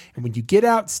you. And when you get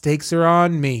out, stakes are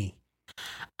on me.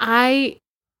 I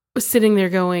was sitting there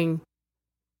going,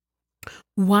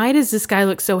 why does this guy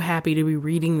look so happy to be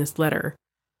reading this letter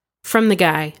from the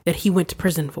guy that he went to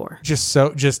prison for?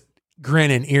 Just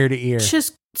grinning ear to ear.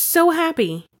 Just so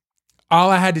happy. All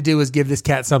I had to do was give this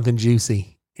cat something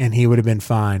juicy and he would have been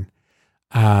fine.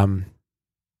 And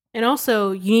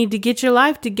also, you need to get your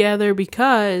life together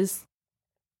because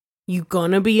you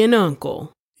gonna be an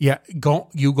uncle. Yeah,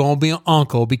 you gonna be an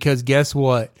uncle because guess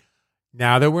what?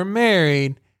 Now that we're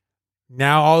married,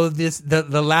 now all of this,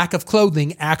 the lack of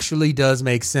clothing actually does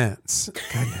make sense.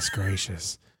 Goodness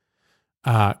gracious.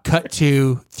 Cut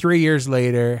to 3 years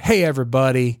later. Hey,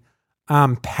 everybody.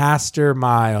 I'm Pastor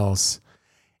Miles.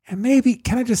 And maybe,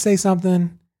 can I just say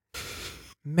something?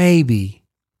 Maybe.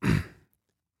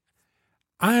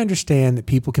 I understand that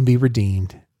people can be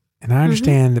redeemed. And I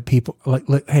understand that people,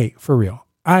 like, hey, for real.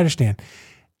 I understand.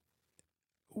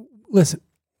 Listen,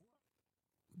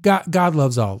 God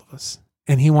loves all of us.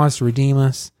 And he wants to redeem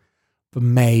us. But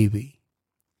maybe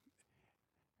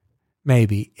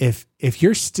if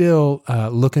you're still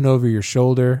looking over your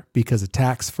shoulder because of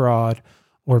tax fraud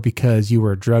or because you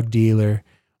were a drug dealer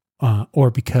or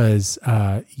because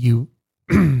you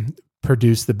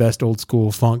produced the best old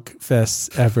school funk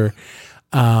fests ever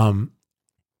and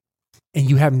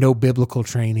you have no biblical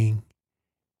training,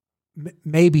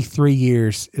 maybe 3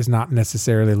 years is not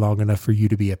necessarily long enough for you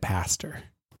to be a pastor.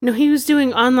 No, he was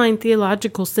doing online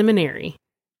theological seminary.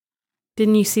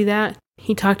 Didn't you see that?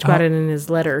 He talked about it in his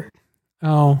letter.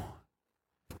 Oh,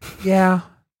 yeah.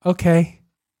 Okay.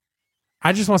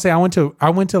 I just want to say I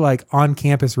went to like on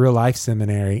campus real life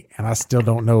seminary, and I still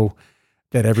don't know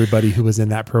that everybody who was in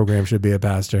that program should be a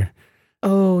pastor.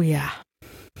 Oh yeah.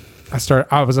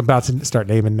 I was about to start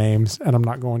naming names, and I'm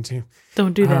not going to.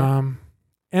 Don't do that.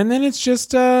 And then it's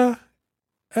just what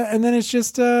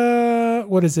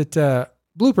is it?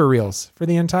 Blooper reels for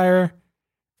the entire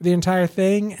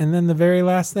thing, and then the very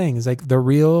last thing is like the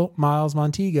real Miles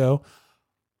Montego.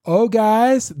 Oh,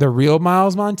 guys, the real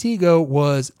Miles Montego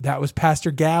was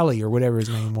Pastor Galley or whatever his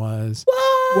name was.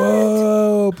 What?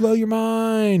 Whoa, blow your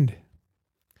mind.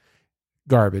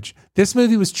 Garbage. This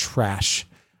movie was trash.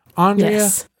 Andrea?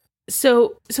 Yes.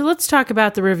 So let's talk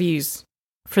about the reviews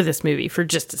for this movie for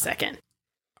just a second.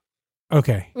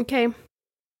 Okay.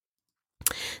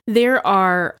 There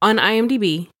are, on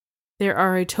IMDb, there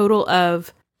are a total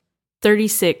of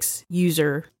 36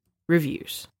 user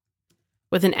reviews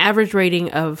with an average rating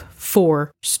of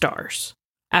 4 stars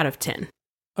out of 10.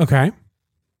 Okay.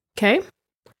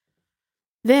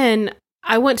 Then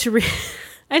I just want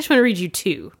to read you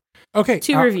 2. Okay.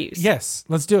 2 reviews. Yes,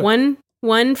 let's do it.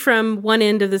 One from one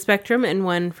end of the spectrum and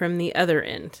one from the other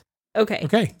end.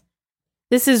 Okay.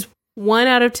 This is 1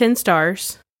 out of 10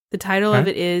 stars. The title of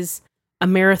it is A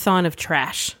Marathon of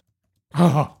Trash.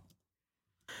 Oh.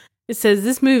 It says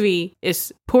this movie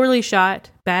is poorly shot,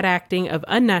 bad acting of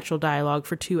unnatural dialogue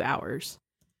for 2 hours.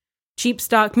 Cheap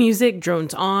stock music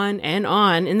drones on and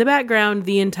on in the background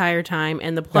the entire time,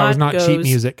 and the plot That was not goes... cheap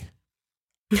music.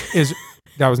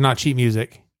 That was not cheap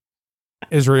music.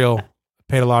 Israel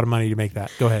paid a lot of money to make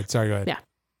that. Go ahead. Sorry, go ahead. Yeah.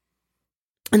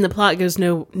 And the plot goes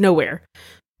nowhere.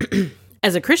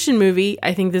 As a Christian movie,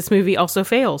 I think this movie also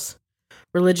fails.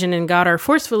 Religion and God are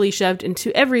forcefully shoved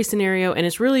into every scenario, and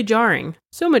it's really jarring.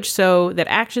 So much so that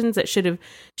actions that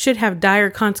should have dire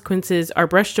consequences are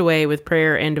brushed away with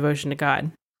prayer and devotion to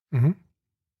God. Mm-hmm.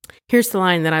 Here's the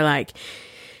line that I like.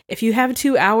 If you have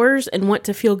 2 hours and want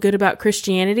to feel good about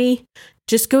Christianity,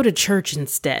 just go to church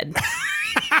instead.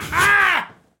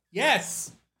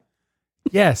 Yes.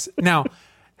 Yes. Now,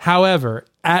 however,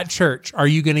 at church, are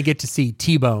you going to get to see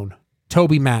T-Bone,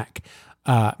 Toby Mac,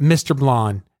 Mr.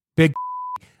 Blonde, Big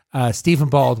Stephen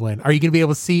Baldwin? Are you going to be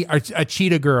able to see a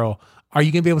Cheetah Girl? Are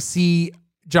you going to be able to see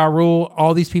Ja Rule,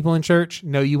 all these people in church?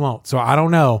 No, you won't. So I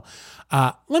don't know.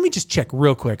 Let me just check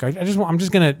real quick. I'm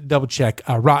just going to double check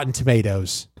Rotten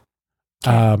Tomatoes.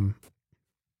 11%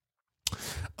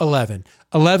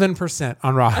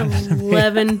 on Rotten Tomatoes.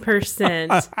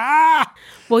 11%.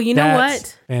 Well, you know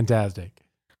what? Fantastic.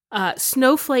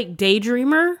 Snowflake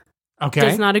Daydreamer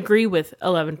does not agree with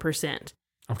 11%.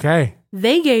 Okay.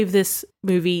 They gave this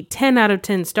movie 10 out of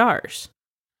 10 stars.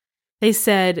 They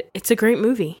said, it's a great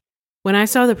movie. When I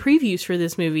saw the previews for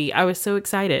this movie, I was so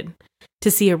excited. To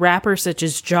see a rapper such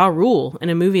as Ja Rule in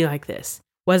a movie like this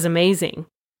was amazing.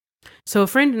 So a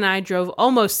friend and I drove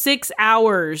almost 6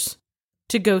 hours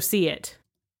to go see it.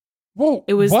 Whoa,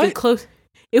 it was what?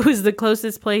 It was the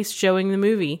closest place showing the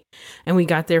movie, and we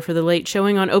got there for the late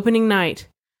showing on opening night.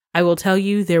 I will tell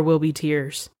you, there will be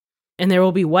tears. And there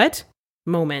will be what?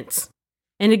 Moments.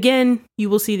 And again, you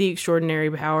will see the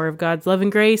extraordinary power of God's love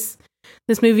and grace.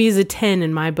 This movie is a 10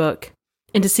 in my book.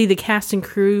 And to see the cast and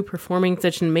crew performing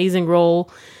such an amazing role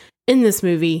in this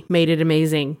movie made it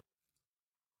amazing.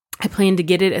 I plan to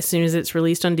get it as soon as it's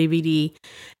released on DVD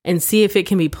and see if it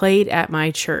can be played at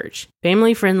my church.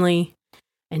 Family friendly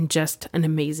and just an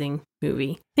amazing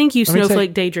movie. Thank you,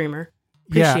 Snowflake Daydreamer.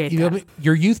 Appreciate that.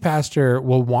 Your youth pastor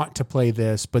will want to play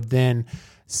this, but then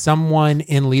someone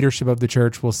in leadership of the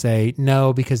church will say,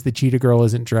 no, because the Cheetah Girl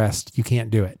isn't dressed. You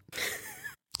can't do it.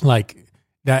 Like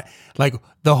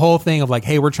the whole thing of like,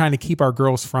 hey, we're trying to keep our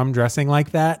girls from dressing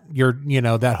like that.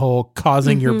 That whole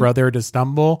causing your brother to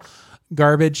stumble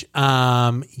garbage.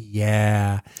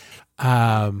 Yeah.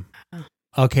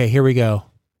 Okay, here we go.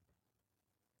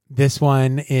 This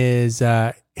one is,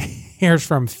 here's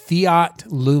from Fiat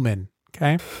Lumen.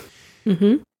 Okay.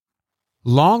 Mm-hmm.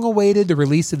 Long awaited the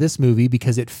release of this movie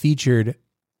because it featured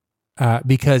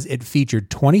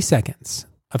 20 seconds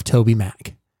of Toby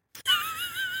Mac.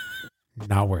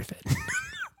 Not worth it.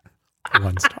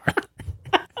 1 star.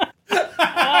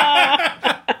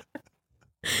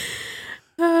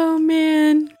 Oh,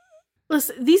 man.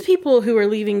 Listen, these people who are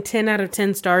leaving 10 out of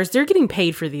 10 stars, they're getting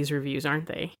paid for these reviews, aren't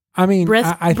they? I mean,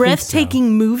 I breathtaking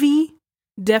think so. Movie.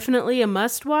 Definitely a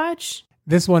must watch.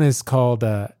 This one is called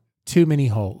Too Many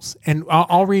Holes. And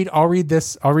I'll read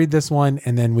this one,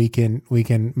 and then we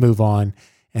can move on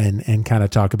and kind of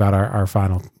talk about our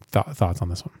final thoughts on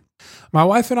this one. My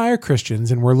wife and I are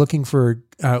Christians, and we're looking forward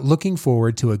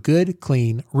to a good,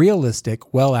 clean,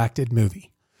 realistic, well-acted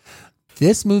movie.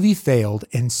 This movie failed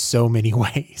in so many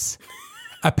ways.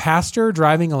 A pastor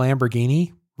driving a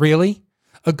Lamborghini? Really?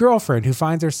 A girlfriend who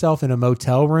finds herself in a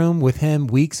motel room with him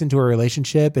weeks into a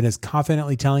relationship and is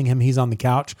confidently telling him he's on the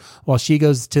couch while she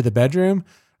goes to the bedroom?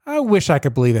 I wish I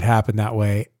could believe it happened that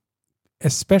way,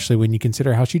 especially when you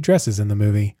consider how she dresses in the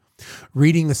movie.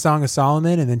 Reading the Song of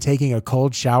Solomon and then taking a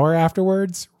cold shower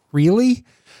afterwards? Really?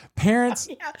 Parents...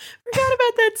 Yeah, forgot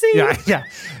about that scene. Yeah.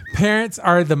 Parents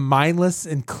are mindless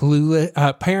and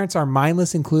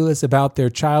clueless about their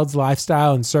child's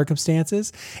lifestyle and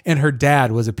circumstances, and her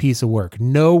dad was a piece of work.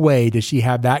 No way does she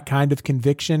have that kind of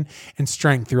conviction and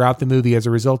strength throughout the movie as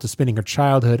a result of spending her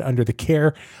childhood under the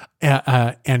care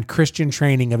and Christian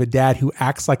training of a dad who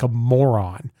acts like a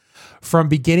moron. From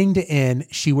beginning to end,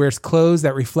 she wears clothes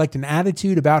that reflect an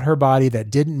attitude about her body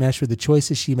that didn't mesh with the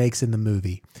choices she makes in the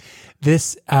movie.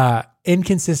 This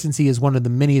inconsistency is one of the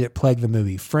many that plague the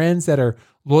movie. Friends that are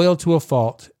loyal to a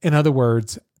fault. In other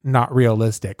words, not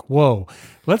realistic. Whoa.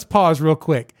 Let's pause real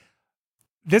quick.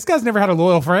 This guy's never had a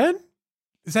loyal friend?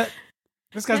 This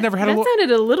guy's never had a loyal... That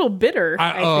sounded a little bitter,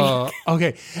 I think.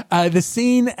 Okay. The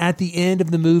scene at the end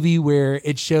of the movie where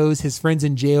it shows his friends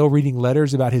in jail reading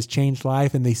letters about his changed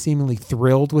life and they seemingly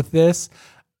thrilled with this.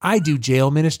 I do jail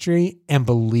ministry, and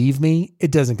believe me, it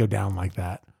doesn't go down like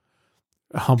that.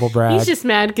 Humble brag. He's just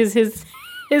mad because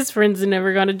his friends have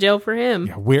never gone to jail for him.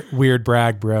 Yeah, weird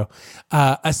brag, bro.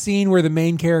 A scene where the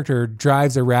main character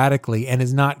drives erratically and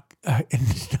is not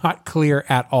clear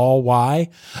at all why.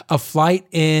 A flight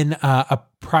in a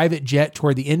private jet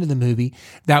toward the end of the movie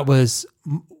that was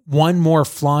one more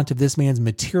flaunt of this man's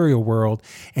material world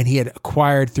and he had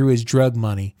acquired through his drug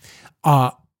money.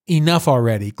 Enough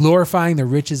already. Glorifying the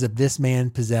riches of this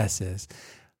man possesses.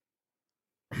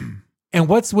 And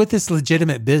what's with this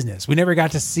legitimate business? We never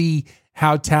got to see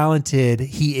how talented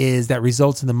he is that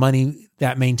results in the money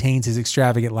that maintains his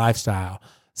extravagant lifestyle.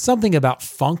 Something about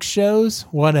funk shows?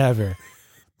 Whatever.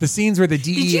 The scenes where the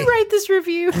DEA... Did you write this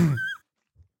review?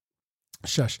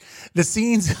 Shush. The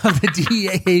scenes of the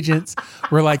DEA agents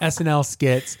were like SNL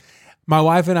skits. My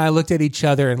wife and I looked at each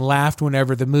other and laughed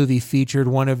whenever the movie featured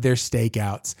one of their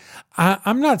stakeouts.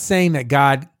 I'm not saying that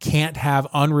God can't have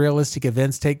unrealistic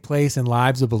events take place in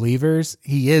lives of believers.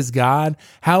 He is God.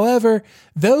 However,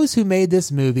 those who made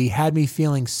this movie had me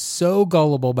feeling so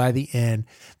gullible by the end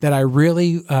that I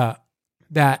really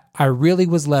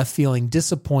was left feeling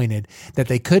disappointed that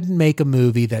they couldn't make a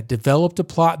movie that developed a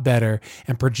plot better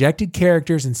and projected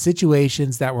characters and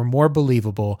situations that were more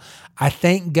believable. I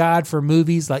thank God for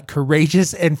movies like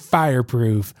Courageous and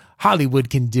Fireproof. Hollywood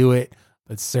can do it,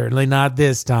 but certainly not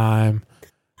this time.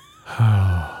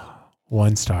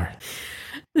 1 star.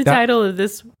 The title of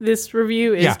this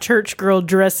review is Church Girl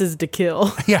Dresses to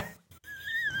Kill. Yeah.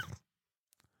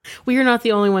 We are not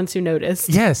the only ones who noticed.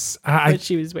 Yes. What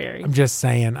she was wearing. I'm just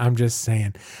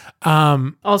saying.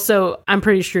 Also, I'm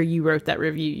pretty sure you wrote that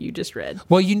review you just read.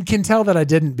 Well, you can tell that I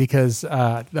didn't because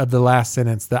of the last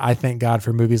sentence that I thank God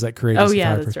for movies like Courageous. Oh,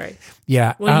 yeah, that's right.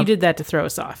 Yeah. Well, you did that to throw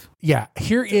us off. Yeah.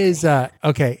 Here is,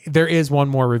 okay, there is one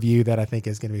more review that I think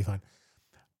is going to be fun.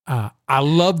 I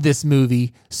love this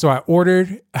movie, so I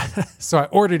ordered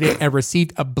it and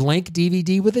received a blank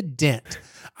DVD with a dent.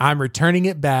 I'm returning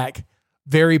it back.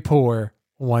 Very poor.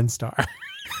 1 star.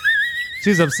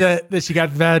 She's upset that she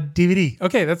got the bad DVD.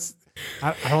 Okay,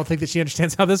 I don't think that she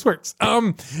understands how this works.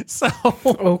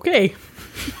 Okay.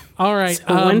 All right.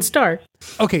 So 1 star.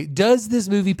 Okay, does this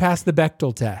movie pass the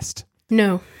Bechdel test?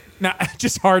 No. No,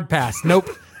 just hard pass. Nope.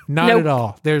 Not at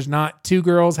all. There's not 2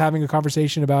 girls having a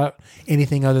conversation about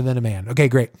anything other than a man. Okay,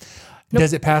 great. Nope.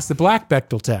 Does it pass the Black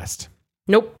Bechdel test?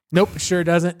 Nope. Nope, sure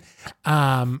doesn't.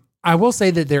 I will say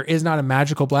that there is not a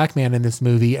magical black man in this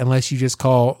movie unless you just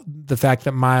call the fact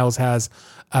that Miles has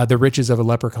the riches of a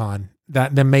leprechaun.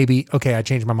 Then maybe, okay, I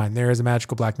changed my mind. There is a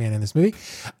magical black man in this movie.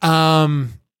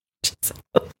 Gone.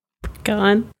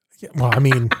 Well, I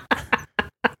mean,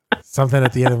 something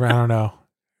at the end of it, I don't know.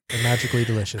 They're magically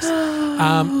delicious.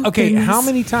 Okay, goodness. How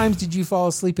many times did you fall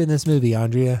asleep in this movie,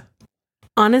 Andrea?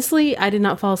 Honestly, I did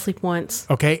not fall asleep once.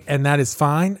 Okay, and that is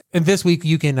fine. And this week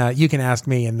you can ask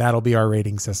me, and that'll be our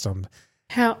rating system.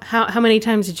 How many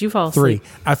times did you fall asleep?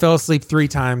 3. I fell asleep 3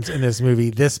 times in this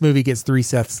movie. This movie gets 3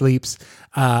 Seth sleeps.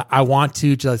 I want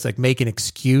to just like make an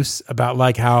excuse about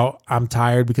like how I'm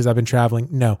tired because I've been traveling.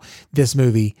 No, this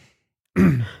movie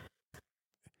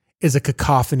is a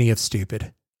cacophony of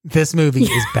stupid. This movie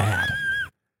is bad.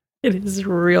 It is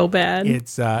real bad.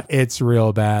 It's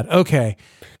real bad. Okay.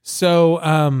 So,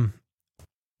 I'm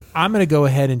going to go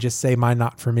ahead and just say my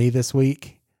not for me this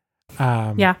week.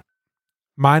 Yeah.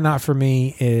 My not for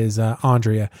me is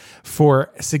Andrea for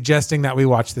suggesting that we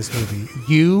watch this movie.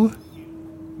 You,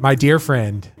 my dear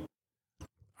friend,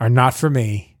 are not for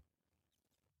me.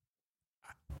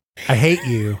 I hate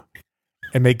you,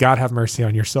 and may God have mercy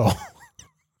on your soul.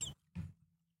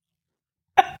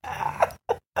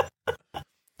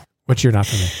 What's your not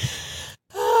for me?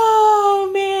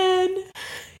 Oh man.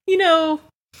 You know,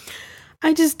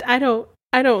 I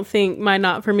don't think my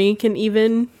not for me can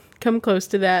even come close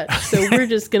to that. So we're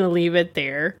just going to leave it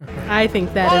there. I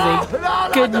think that is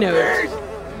a good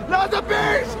note. Not the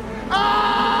bears!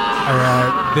 Ah! All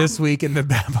right. This week in the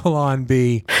Babylon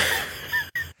Bee.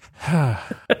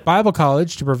 Bible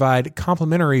College to provide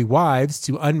complimentary wives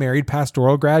to unmarried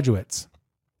pastoral graduates.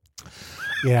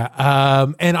 Yeah.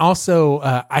 And also,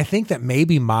 I think that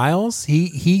maybe Miles,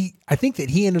 I think that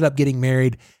he ended up getting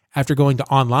married after going to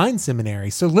online seminary.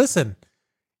 So listen,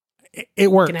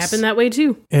 it works. It can happen that way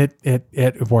too. It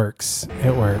works.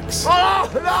 It works.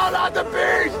 Oh, no, not the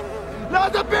bears!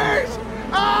 Not the bears!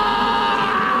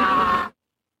 Ah!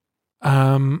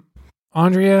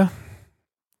 Andrea,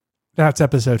 that's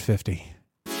episode 50.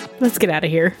 Let's get out of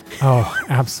here. Oh,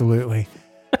 absolutely.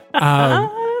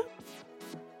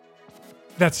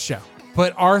 That's the show.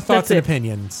 But our thoughts and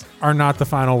opinions are not the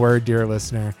final word, dear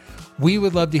listener. We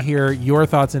would love to hear your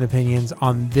thoughts and opinions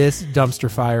on this dumpster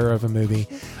fire of a movie.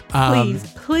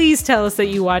 Please tell us that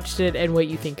you watched it and what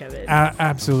you think of it.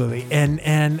 Absolutely.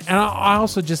 And I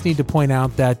also just need to point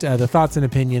out that the thoughts and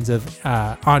opinions of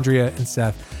Andrea and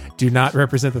Seth do not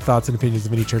represent the thoughts and opinions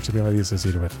of any church that we might be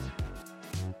associated with.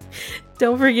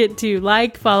 Don't forget to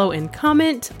like, follow, and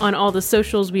comment on all the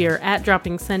socials. We are at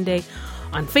Dropping Sunday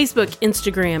on Facebook,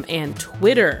 Instagram, and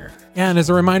Twitter. And as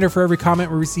a reminder, for every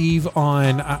comment we receive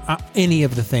on any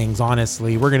of the things,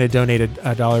 honestly, we're going to donate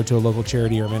 $1 to a local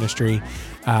charity or ministry.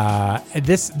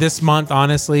 This month,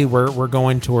 honestly, we're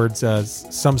going towards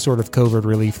some sort of COVID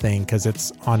relief thing because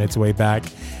it's on its way back,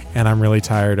 and I'm really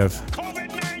tired of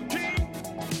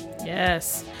COVID-19.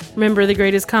 Yes. Remember, the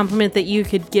greatest compliment that you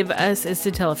could give us is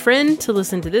to tell a friend to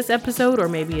listen to this episode or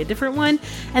maybe a different one,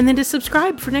 and then to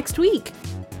subscribe for next week.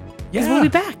 Yeah, we'll be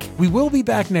back. We will be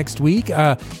back next week.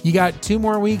 You got 2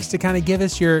 more weeks to kind of give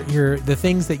us the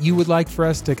things that you would like for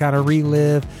us to kind of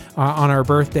relive on our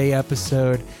birthday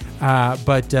episode.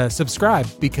 But subscribe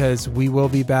because we will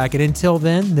be back. And until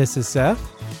then, this is Seth.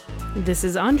 This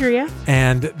is Andrea.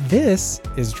 And this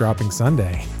is Dropping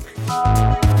Sunday.